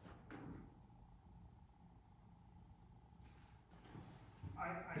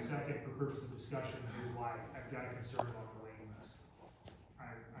 I second for purpose of discussion, and here's why. I've got a concern about delaying this.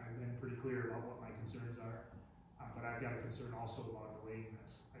 I've been pretty clear about what my concern but I've got a concern also about delaying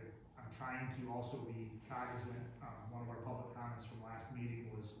this. I'm trying to also be cognizant, one of our public comments from last meeting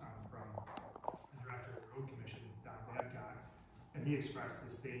was from the Director of the Road Commission, Don Babcock, and he expressed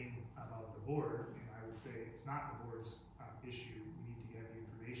disdain about the board, and I would say it's not the board's issue. We need to get the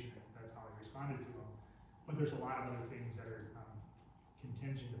information, if that's how I responded to him. But there's a lot of other things that are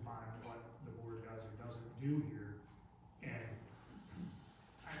contingent upon what the board does or doesn't do here, and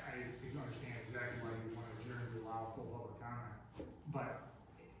I understand exactly why you want to adjourn to allow full public comment, but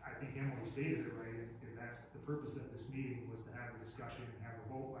I think Emily stated it right, and that's the purpose of this meeting, was to have a discussion and have a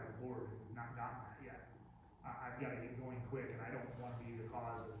vote by the board, and we've not gotten that yet. I've got to get going quick, and I don't want to be the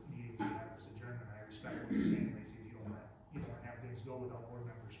cause of needing to have this adjournment. I respect what you're saying, Lacey, you don't want to have things go without board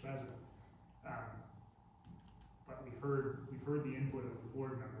members present. But we've heard the input of the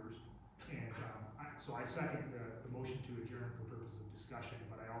board members, and so I second the motion to adjourn for purposes of discussion,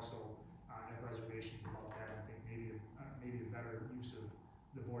 but I also have reservations about that. I think maybe the better use of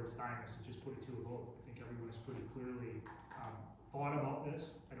the board's time is to just put it to a vote. I think everyone has pretty clearly thought about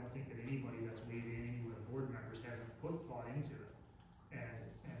this. I don't think that anybody that's weighed in, any of the board members, hasn't put thought into it,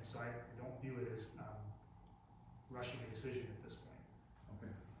 and so I don't view it as rushing a decision at this point.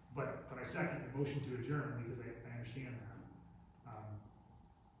 Okay. But I second the motion to adjourn because I understand that.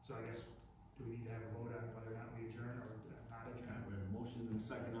 So I guess, do we need to have a vote on whether or not we adjourn or not adjourn? Okay, we have a motion and a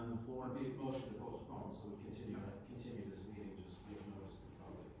second on the floor. Or be a motion to postpone, so we continue this meeting, just give notice to the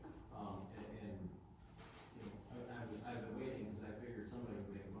public. And you know, I've been waiting, because I figured somebody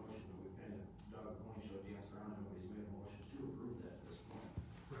would make a motion, but we kind of dug a pony show dance around, and nobody's made a motion to approve that at this point.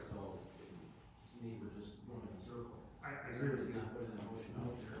 Right. So, to me, we're just going in a circle. I agree with you. Not putting that motion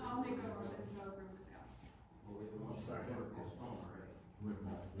out there. I'll make a motion to approve the sale. Well, we have a motion to postpone already. We have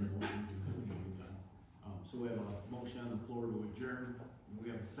multiple motions and we've done. So we have a motion on the floor to adjourn. We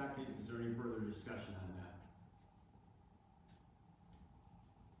have a second. Is there any further discussion on that?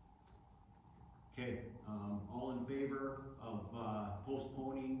 Okay, all in favor of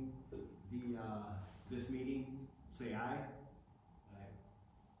postponing this meeting, say aye. Aye.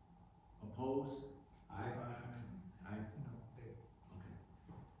 Opposed? Aye. Aye. No, okay. Okay.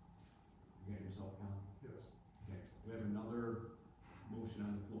 You got yourself down? Yes. Okay, we have another motion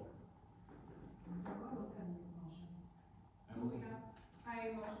on the floor. So what was Emily's motion? Emily?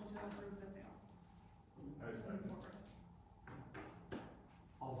 I motion to approve the sale. I second.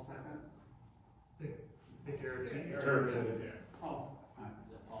 I'll second. Think Eric. Eric did it, yeah. Oh,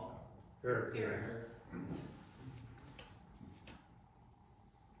 Is that Paul? Eric. Eric.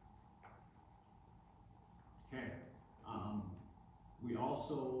 Okay, we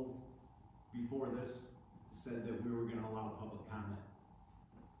also, before this, said that we were gonna allow public comment,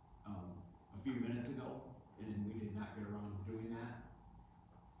 a few minutes ago, and we did not get around to doing that.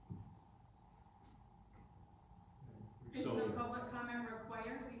 Is So, the public comment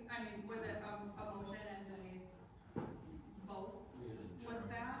required? I mean, was it a motion and a vote with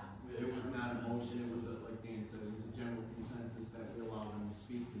that? it was not a motion, it was, like Dan said, it was a general consensus that we allow them to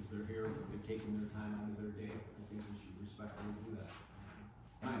speak, because they're here, they're taking their time out of their day. I think we should respectfully do that.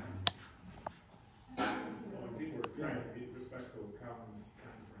 My opinion. Well, I think we're trying to be respectful of Colin's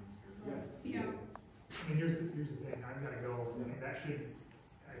time frames here. Yeah. I mean, here's the thing, I've gotta go, and that should,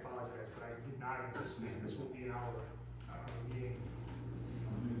 I apologize, but I did not anticipate this would be an hour, meeting.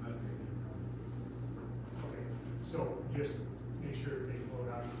 Okay, so just make sure to take note,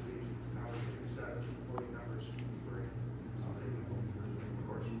 obviously, now we're getting set, voting numbers, we're in. Of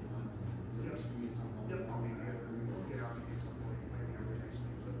course. Yes. Yep, I'll be there, get out and get some point, maybe over next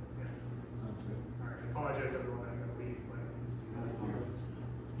week, but, yeah. Sounds good. All right, I apologize, everyone, I'm gonna leave, but.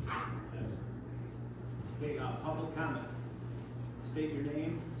 Okay, public comment. State your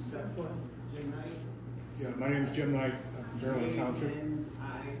name, step foot, Jim Knight. Yeah, my name is Jim Knight. I'm from Bearley Township.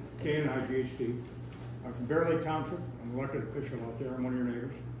 K-N-I-G-H-T. I'm from Bearley Township. I'm an elected official out there. I'm one of your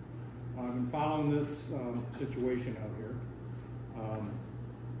neighbors. I've been following this situation out here.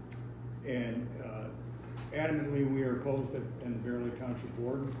 And adamantly, we are opposed in the Bearley Township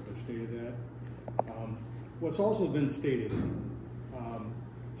Board. I've stated that. What's also been stated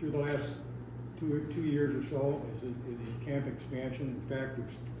through the last two years or so is the camp expansion. In fact,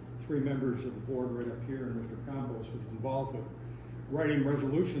 there's 3 members of the board right up here, and Mr. Campos was involved with writing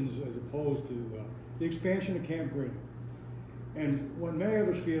resolutions as opposed to the expansion of Camp Grayling. And what many of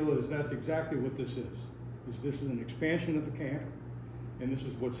us feel is that's exactly what this is this is an expansion of the camp, and this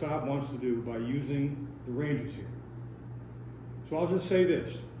is what SAAB wants to do by using the ranges here. So I'll just say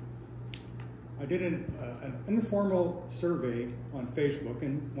this. I did an informal survey on Facebook,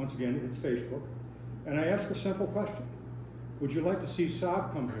 and once again, it's Facebook, and I asked a simple question. Would you like to see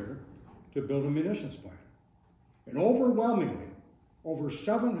SAAB come here to build a munitions plant? And overwhelmingly, over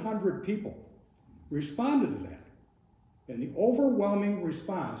 700 people responded to that. And the overwhelming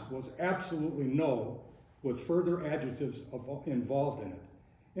response was absolutely no, with further adjectives involved in it.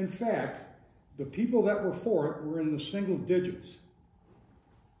 In fact, the people that were for it were in the single digits.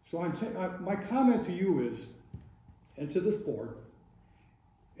 So my comment to you is, and to this board,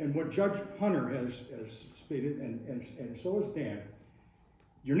 and what Judge Hunter has stated, and so has Dan,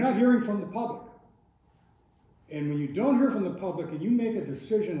 you're not hearing from the public. And when you don't hear from the public and you make a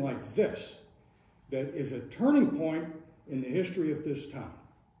decision like this, that is a turning point in the history of this town.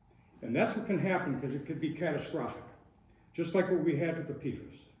 And that's what can happen, because it could be catastrophic, just like what we had with the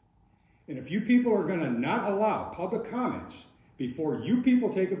PFAS. And if you people are going to not allow public comments before you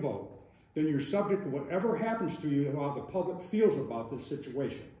people take a vote, then you're subject to whatever happens to you, how the public feels about this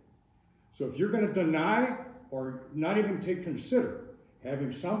situation. So if you're going to deny or not even consider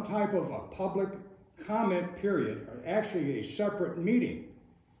having some type of a public comment period, or actually a separate meeting,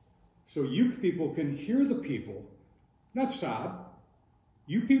 so you people can hear the people, not SAAB.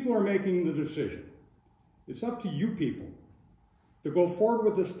 You people are making the decision. It's up to you people to go forward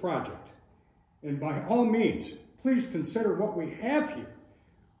with this project. And by all means, please consider what we have here.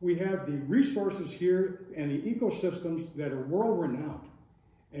 We have the resources here and the ecosystems that are world-renowned.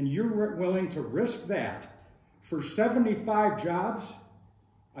 And you're willing to risk that for 75 jobs?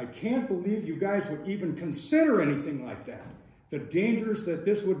 I can't believe you guys would even consider anything like that. The dangers that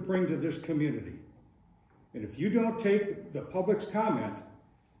this would bring to this community. And if you don't take the public's comment,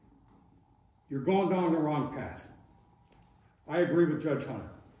 you're going down the wrong path. I agree with Judge Hunter.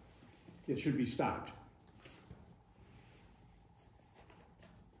 It should be stopped.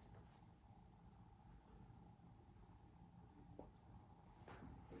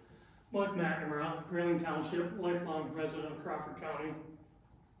 Mike McNamara, Grayling Township, lifelong resident of Crawford County.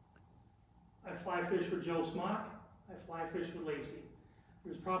 I fly fish with Joe Smock. I fly fish with Lacey.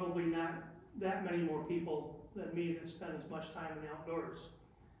 There's probably not that many more people than me that spend as much time in the outdoors.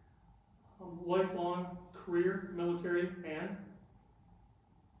 Lifelong career military man,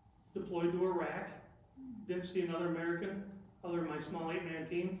 deployed to Iraq, didn't see another American other than my small 8-man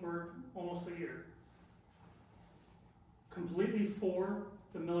team for almost a year. Completely for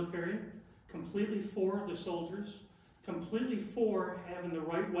the military, completely for the soldiers, completely for having the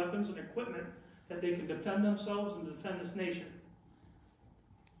right weapons and equipment that they can defend themselves and defend this nation.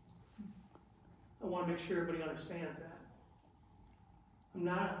 I want to make sure everybody understands that. I'm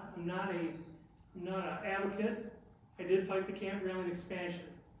not an advocate. I did fight the Camp Grayling expansion,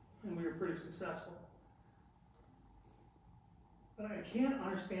 and we were pretty successful. But I can't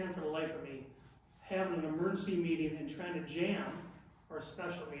understand for the life of me having an emergency meeting and trying to jam, or a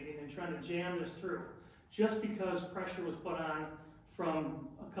special meeting, and trying to jam this through, just because pressure was put on from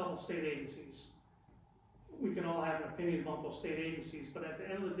a couple state agencies. We can all have an opinion about those state agencies, but at the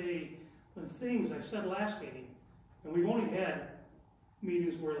end of the day, when things, I said last meeting, and we've only had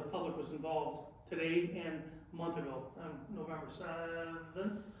meetings where the public was involved today and a month ago, on November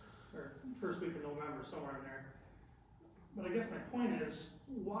 7th, or first week of November, somewhere in there. But I guess my point is,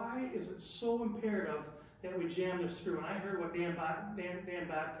 why is it so imperative that we jam this through? And I heard what Dan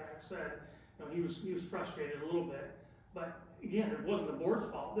Babcock said. You know, he was frustrated a little bit, but again, it wasn't the board's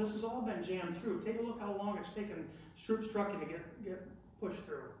fault. This has all been jammed through. Take a look how long it's taken Stroop's trucking to get pushed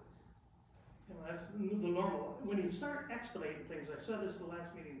through. You know, that's the normal. When you start expediting things, I said this in the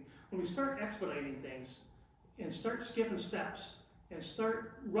last meeting, when we start expediting things and start skipping steps and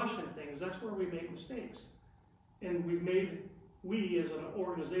start rushing things, that's where we make mistakes. And we as an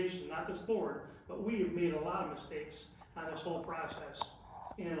organization, not this board, but we have made a lot of mistakes on this whole process.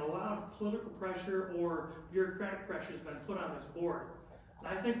 And a lot of political pressure or bureaucratic pressure has been put on this board. And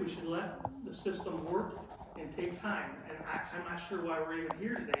I think we should let the system work and take time. And I'm not sure why we're even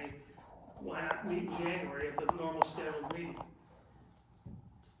here today. Why not meet in January at the normal scheduled meeting?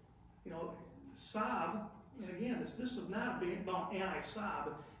 You know, SAAB, and again, this is not about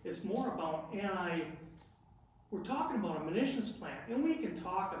anti-SAAB. It's more about we're talking about a munitions plant, and we can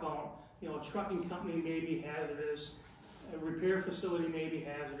talk about, you know, a trucking company may be hazardous, a repair facility may be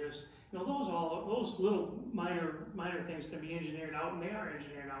hazardous. You know, those little minor things can be engineered out, and they are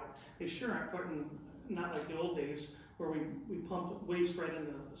engineered out. They sure aren't putting, not like the old days where we pumped waste right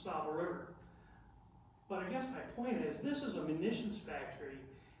into the SAAB River. But I guess my point is, this is a munitions factory.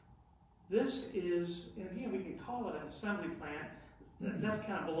 This is, and again, we can call it an assembly plant. That's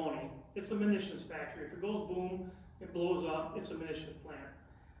kind of baloney. It's a munitions factory. If it goes boom, it blows up, it's a munitions plant.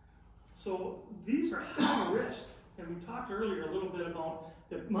 So these are high risk. And we talked earlier a little bit about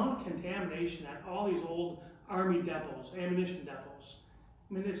the amount of contamination at all these old Army depots, ammunition depots.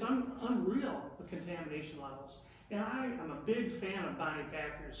 I mean, it's unreal, the contamination levels. And I am a big fan of Bonnie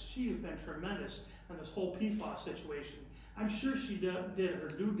Packers. She has been tremendous on this whole PFAS situation. I'm sure she did her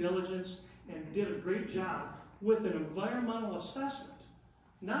due diligence and did a great job with an environmental assessment,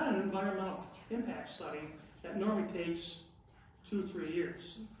 not an environmental impact study that normally takes 2-3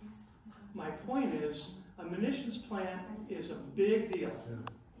 years. My point is, a munitions plant is a big deal.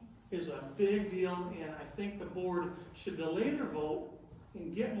 And I think the board should delay their vote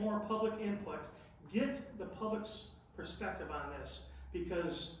and get more public input, get the public's perspective on this,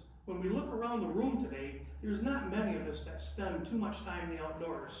 because when we look around the room today, there's not many of us that spend too much time in the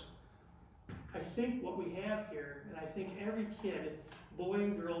outdoors. I think what we have here, and I think every kid, boy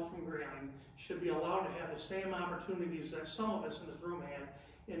and girl from Grayling, should be allowed to have the same opportunities that some of us in this room had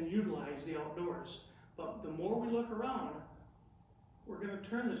and utilize the outdoors. But the more we look around, we're going to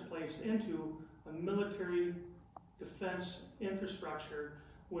turn this place into a military defense infrastructure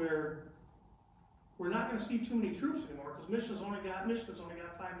where we're not going to see too many troops anymore, because Michigan's only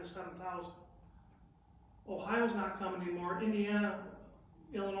got 5,000 to 7,000. Ohio's not coming anymore. Indiana,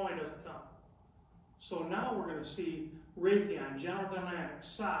 Illinois doesn't come. So now we're going to see Raytheon, General Dynamics,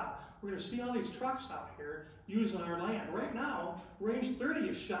 SAAB. We're going to see all these trucks out here using our land. Right now, Range 30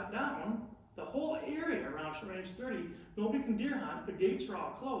 is shut down. The whole area around Range 30, nobody can deer hunt. The gates are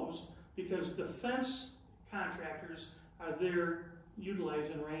all closed because defense contractors are there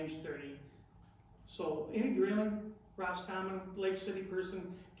utilizing Range 30. So any Grayling, Roscommon, Lake City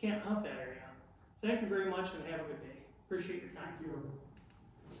person can't hunt that area. Thank you very much and have a good day. Appreciate your time. Thank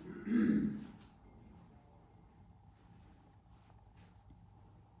you.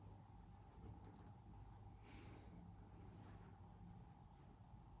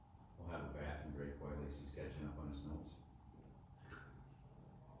 We'll have a bathroom break while Lacey's catching up on his notes.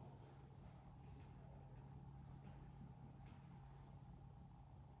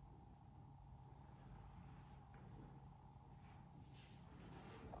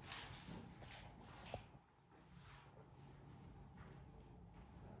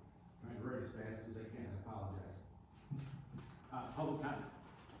 I read as fast as I can, I apologize. Public comment.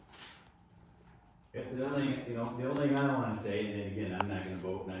 The only thing I want to say, and then again, I'm not going to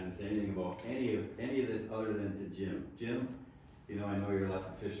vote, not going to say anything about any of this other than to Jim. Jim, I know you're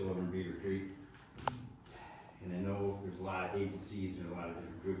elected official over in Beaver Creek, and I know there's a lot of agencies and a lot of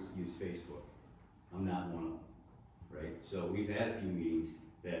different groups that use Facebook. I'm not one of them, right? So we've had a few meetings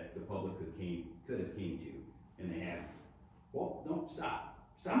that the public could have came to, and they haven't. Well, no, stop.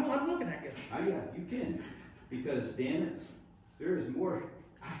 I'm looking at you. Yeah, you can, because damn it, there's more.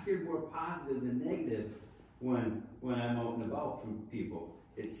 I hear more positive than negative when I'm out and about from people.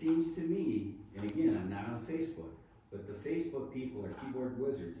 It seems to me, and again, I'm not on Facebook, but the Facebook people are keyboard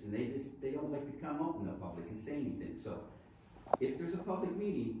wizards, and they don't like to come out in the public and say anything. So if there's a public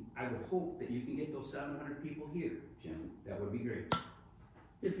meeting, I would hope that you can get those 700 people here, Jim. That would be great.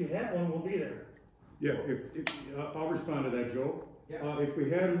 If you have one, we'll be there. Yeah, I'll respond to that, Joe. Yeah. If we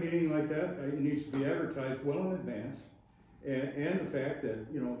have a meeting like that, it needs to be advertised well in advance. And the fact that,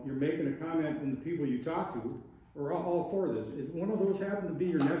 you're making a comment and the people you talk to are all for this. Is one of those happen to be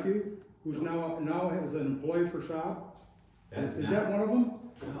your nephew, who's now as an employee for SAAB? Is that one of them?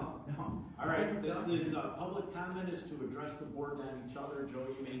 No. All right, this is, public comment is to address the board, not each other. Joe,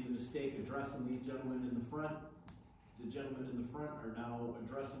 you made the mistake addressing these gentlemen in the front. The gentlemen in the front are now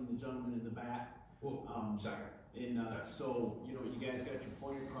addressing the gentlemen in the back. Sorry. And so, you guys got your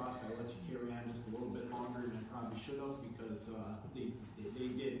point across. I'll let you carry on just a little bit longer than I probably should have, because they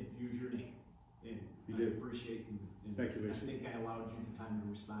did use your name. And You I did. appreciate you. And Thank you, I Lacey. think I allowed you the time to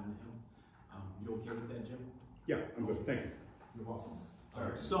respond to him. You okay with that, Jim? Yeah, I'm good, thank you. You're welcome. All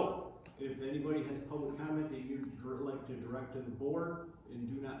right, so if anybody has public comment that you'd like to direct to the board, and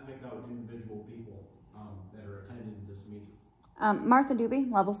do not pick out individual people that are attending this meeting. Martha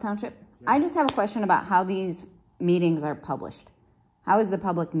Doobie, Levels Township. I just have a question about how these meetings are published. How is the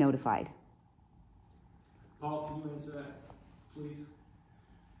public notified? Paul, can you answer that, please?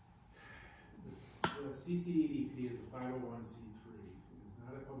 The CCEDP is a 501c3. It is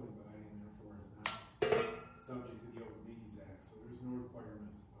not a public body, and therefore is not subject to the Open Meetings Act, so there's no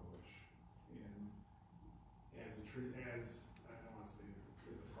requirement to publish. And as I don't want to say,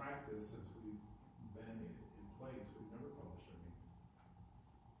 as a practice, since we've been in place, we've never published our meetings.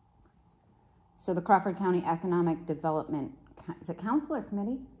 So the Crawford County Economic Development, is it council or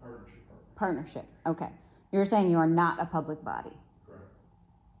committee? Partnership, okay. You're saying you are not a public body? Correct.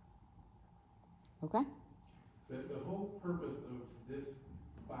 Okay. The whole purpose of this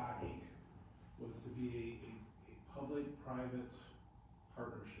body was to be a public-private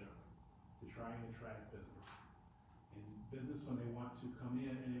partnership to try and attract business. And business when they want to come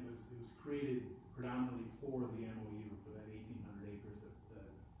in, and it was created predominantly for the MOU, for that 1,800 acres that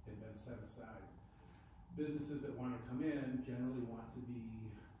had been set aside. Businesses that want to come in generally want to be,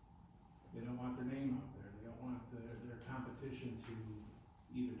 they don't want their name out there. They don't want their competition to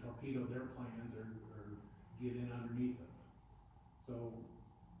either torpedo their plans or get in underneath them. So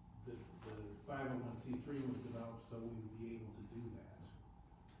the 501c3 was developed so we would be able to do that.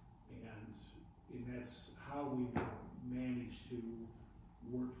 And that's how we managed to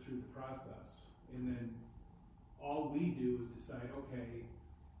work through the process. And then all we do is decide, okay,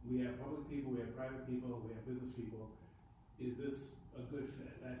 we have public people, we have private people, we have business people. Is this a good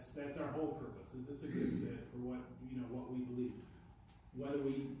fit? That's our whole purpose. Is this a good fit for what we believe? Whether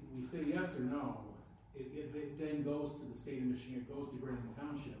we say yes or no, it then goes to the state of Michigan, it goes to Grayling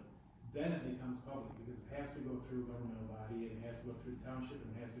Township. Then it becomes public because it has to go through a governmental body, and it has to go through the township,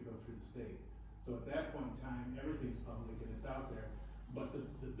 and it has to go through the state. So at that point in time, everything's public and it's out there. But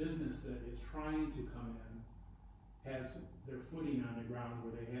the business that is trying to come in has their footing on the ground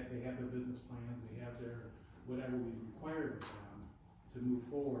where they have their business plans, they have their whatever we've required of them to move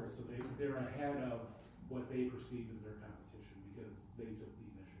forward. So they're ahead of what they perceive as their competition because they took the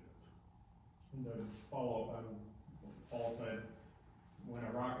initiative. And to follow up on what Paul said, when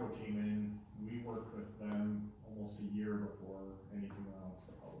Araco came in, we worked with them almost a year before anything went out to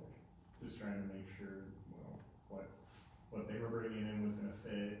the public, just trying to make sure what they were bringing in was going to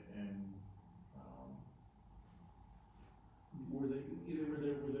fit. And was there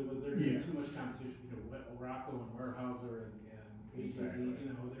too much competition? Araco and Weyerhaeuser and exactly.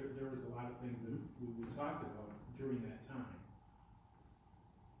 There was a lot of things that we talked about during that time.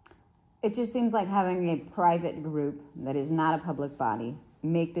 It just seems like having a private group that is not a public body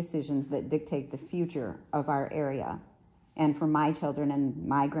make decisions that dictate the future of our area. And for my children and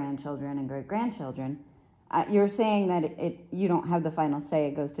my grandchildren and great-grandchildren, you're saying that you don't have the final say,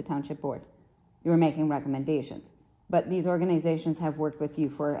 it goes to Township Board. You're making recommendations. But these organizations have worked with you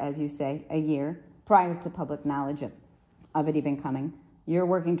for, as you say, a year prior to public knowledge of it even coming. You're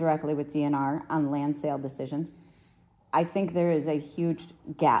working directly with DNR on land sale decisions. I think there is a huge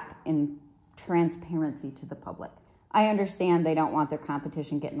gap in transparency to the public. I understand they don't want their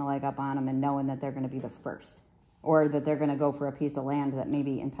competition getting a leg up on them and knowing that they're going to be the first, or that they're going to go for a piece of land that may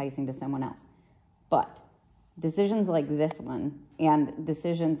be enticing to someone else. But decisions like this one, and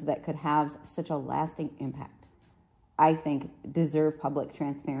decisions that could have such a lasting impact, I think deserve public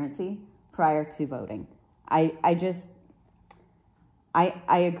transparency prior to voting. I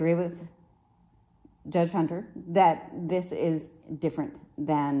agree with Judge Hunter that this is different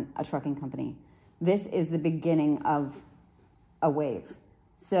than a trucking company. This is the beginning of a wave.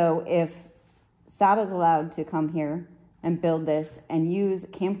 So if SAAB is allowed to come here and build this and use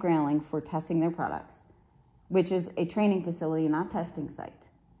Camp Grayling for testing their products, which is a training facility, not testing site,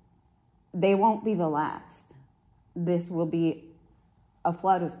 they won't be the last. This will be a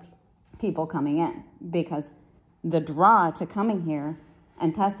flood of people coming in because the draw to coming here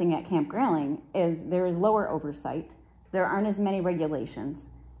and testing at Camp Grayling is there is lower oversight. There aren't as many regulations.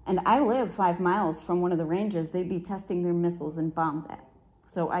 And I live 5 miles from one of the ranges they'd be testing their missiles and bombs at.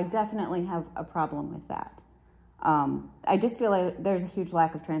 So I definitely have a problem with that. I just feel like there's a huge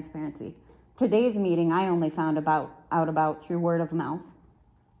lack of transparency. Today's meeting, I only found out about through word of mouth.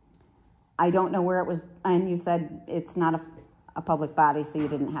 I don't know where it was, and you said it's not a public body, so you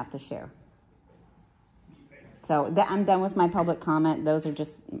didn't have to share. So I'm done with my public comment. Those are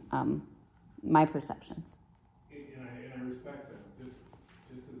just my perceptions. And I respect that. Just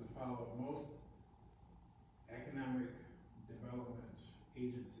as a follow-up, most economic development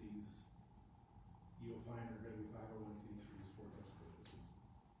agencies you'll find are going to be 501c3s for those purposes.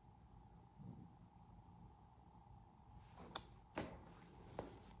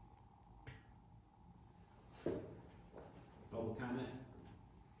 Public comment?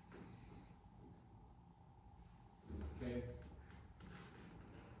 Okay.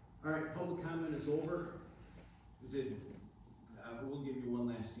 All right, public comment is over. We'll give you one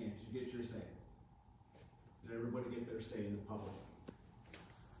last chance. You get your say. Did everybody get their say in the public?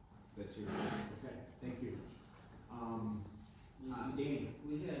 That's your okay. Thank you. Danny.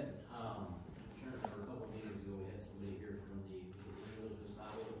 We had, a couple of meetings ago, we had somebody here from the English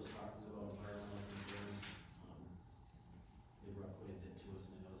SAAB that was talking about environmental concerns. They brought quite a bit to us,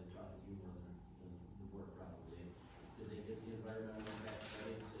 and I know they talked to you more than the board probably. Did they get the environmental impact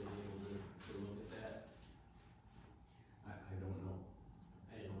study to be able to look at that? I don't know.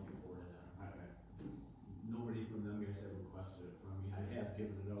 I didn't know if you forwarded that. Nobody from them guys have requested it from me. I have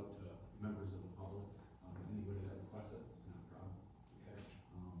given it out to members of the public. Anybody that requests it, it's not a problem. Okay.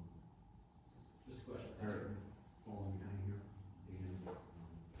 Just a question. Falling behind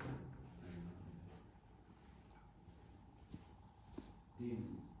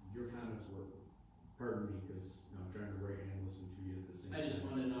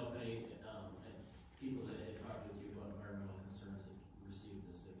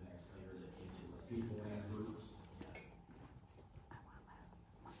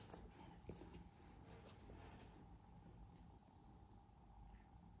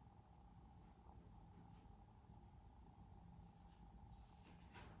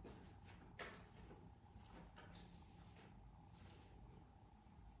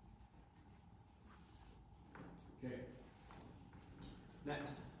Okay.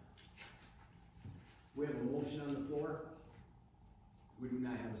 Next. We have a motion on the floor. We do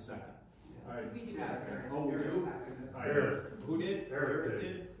not have a second. We do. Oh, we do? Eric. Who did? Eric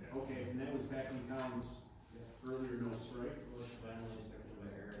did. Yeah. Okay, and that was back in Colin's earlier notes, right? Motion by Emily, seconded by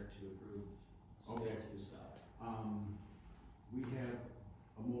Eric to approve Okay. sale to SAAB. We have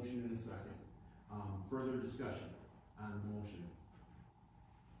a motion and a second. Further discussion on the motion.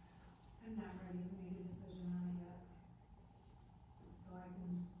 I'm not ready to make a decision on it yet. So I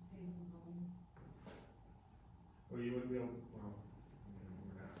can stay from voting. Well, we don't, well, I mean,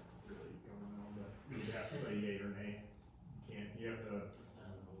 we're not really going on, but you have to say yea or nay. You can't, you have to. The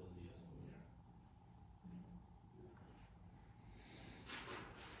silent vote is a yes vote.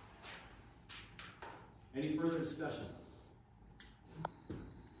 Any further discussion?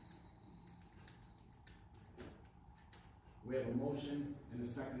 We have a motion and a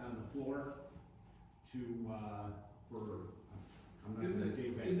second on the floor to, I'm not gonna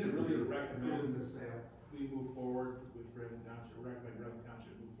take back. Isn't it really to recommend the sale? we move forward with Grayling Township, recommend Grayling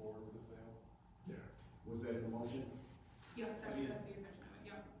Township move forward with the sale? Yeah. Was that in the motion? Yes, that's the intention of it,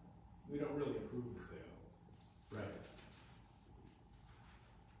 yep. We don't really approve the sale. Right.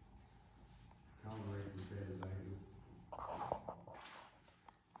 Colin raised his hand as I do.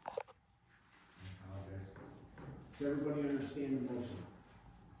 Does everybody understand the motion?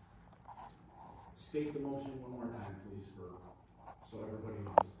 State the motion one more time, please, so everybody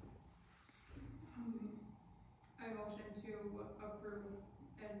knows. I motion to approve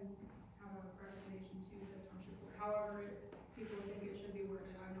and have a recommendation to the township board, however people think it should be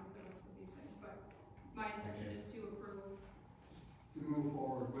worded, I'm not the best with these things, but my intention is to approve. To move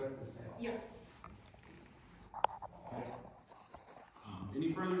forward with the sale. Yes. Okay. Any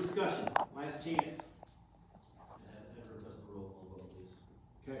further discussion? Last chance. And request a roll call vote, please.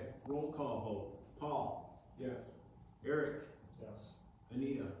 Okay, roll call vote. Paul, Yes. Eric, Yes.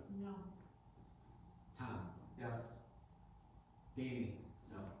 Anita, No. Tom, Yes. Danny,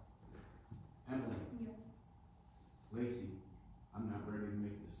 No. Emily, Yes. Lacey. I'm not ready to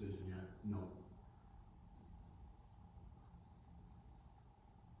make a decision yet. No.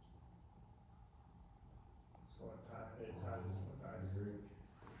 So it ties with ties.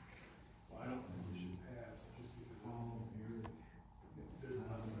 Well, I don't think we should pass just because there's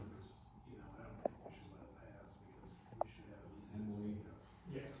enough members, you know, I don't think we should let it pass because we should have at least 6 Emily. yes.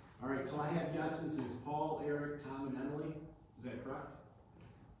 Yeah. All right, so I have yeses as Paul, Eric, Tom, and Emily. Is that correct?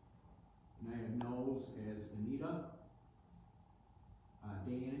 And I have no's as Anita,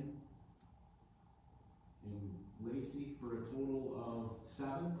 Dan, and Lacey for a total of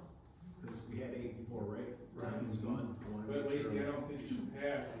 7, because we had 8 before, right? Right. Time is gone. I wanna But make Lacey, sure. I don't think it should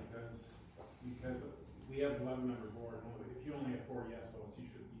pass because we have 11-member board, and if you only have 4 yes votes, you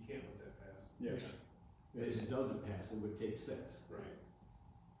can't let that pass. Yes. If it doesn't pass, it would take 6. Right.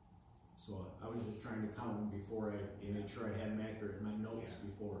 So I was just trying to count them before I made sure I had them accurate in my notes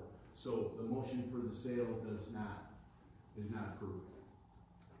before. So the motion for the sale is not approved.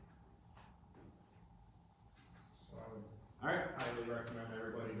 So I would All right. highly recommend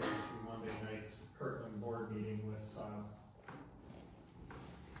everybody go to Monday night's Kirkland board meeting with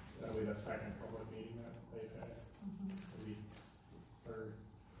that'll be the second public meeting that they've had. Maybe third.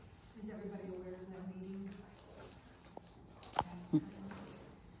 Is everybody aware of that meeting?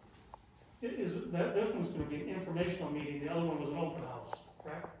 This one's gonna be an informational meeting, the other one was an open house,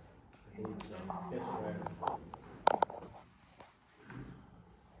 correct? That's right.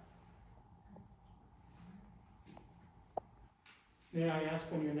 May I ask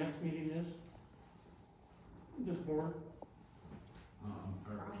when your next meeting is? This board?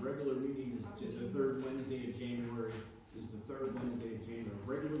 Our regular meeting is the third Wednesday of January,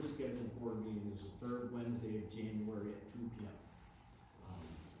 Regular scheduled board meeting is the third Wednesday of January at 2 p.m.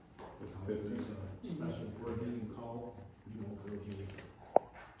 There's a special board meeting called, you won't go to it.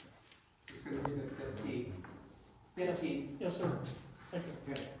 It's gonna be the 15th. Yes, sir. Thank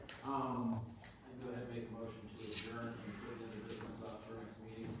you. Okay, And go ahead and make a motion to adjourn and put in the business off for next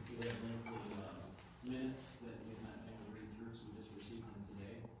meeting. We have lengthy minutes that we've not been able to read through, so we just received them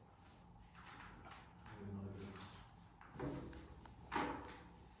today. We have another business.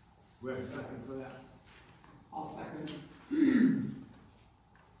 we have a second for that? I'll second it.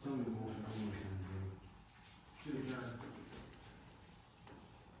 Tell me the motion, I'm gonna send it. To adjourn.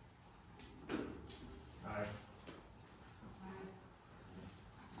 Aye.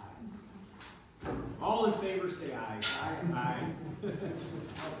 All in favor, say aye. Aye. Aye.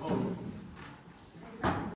 Opposed?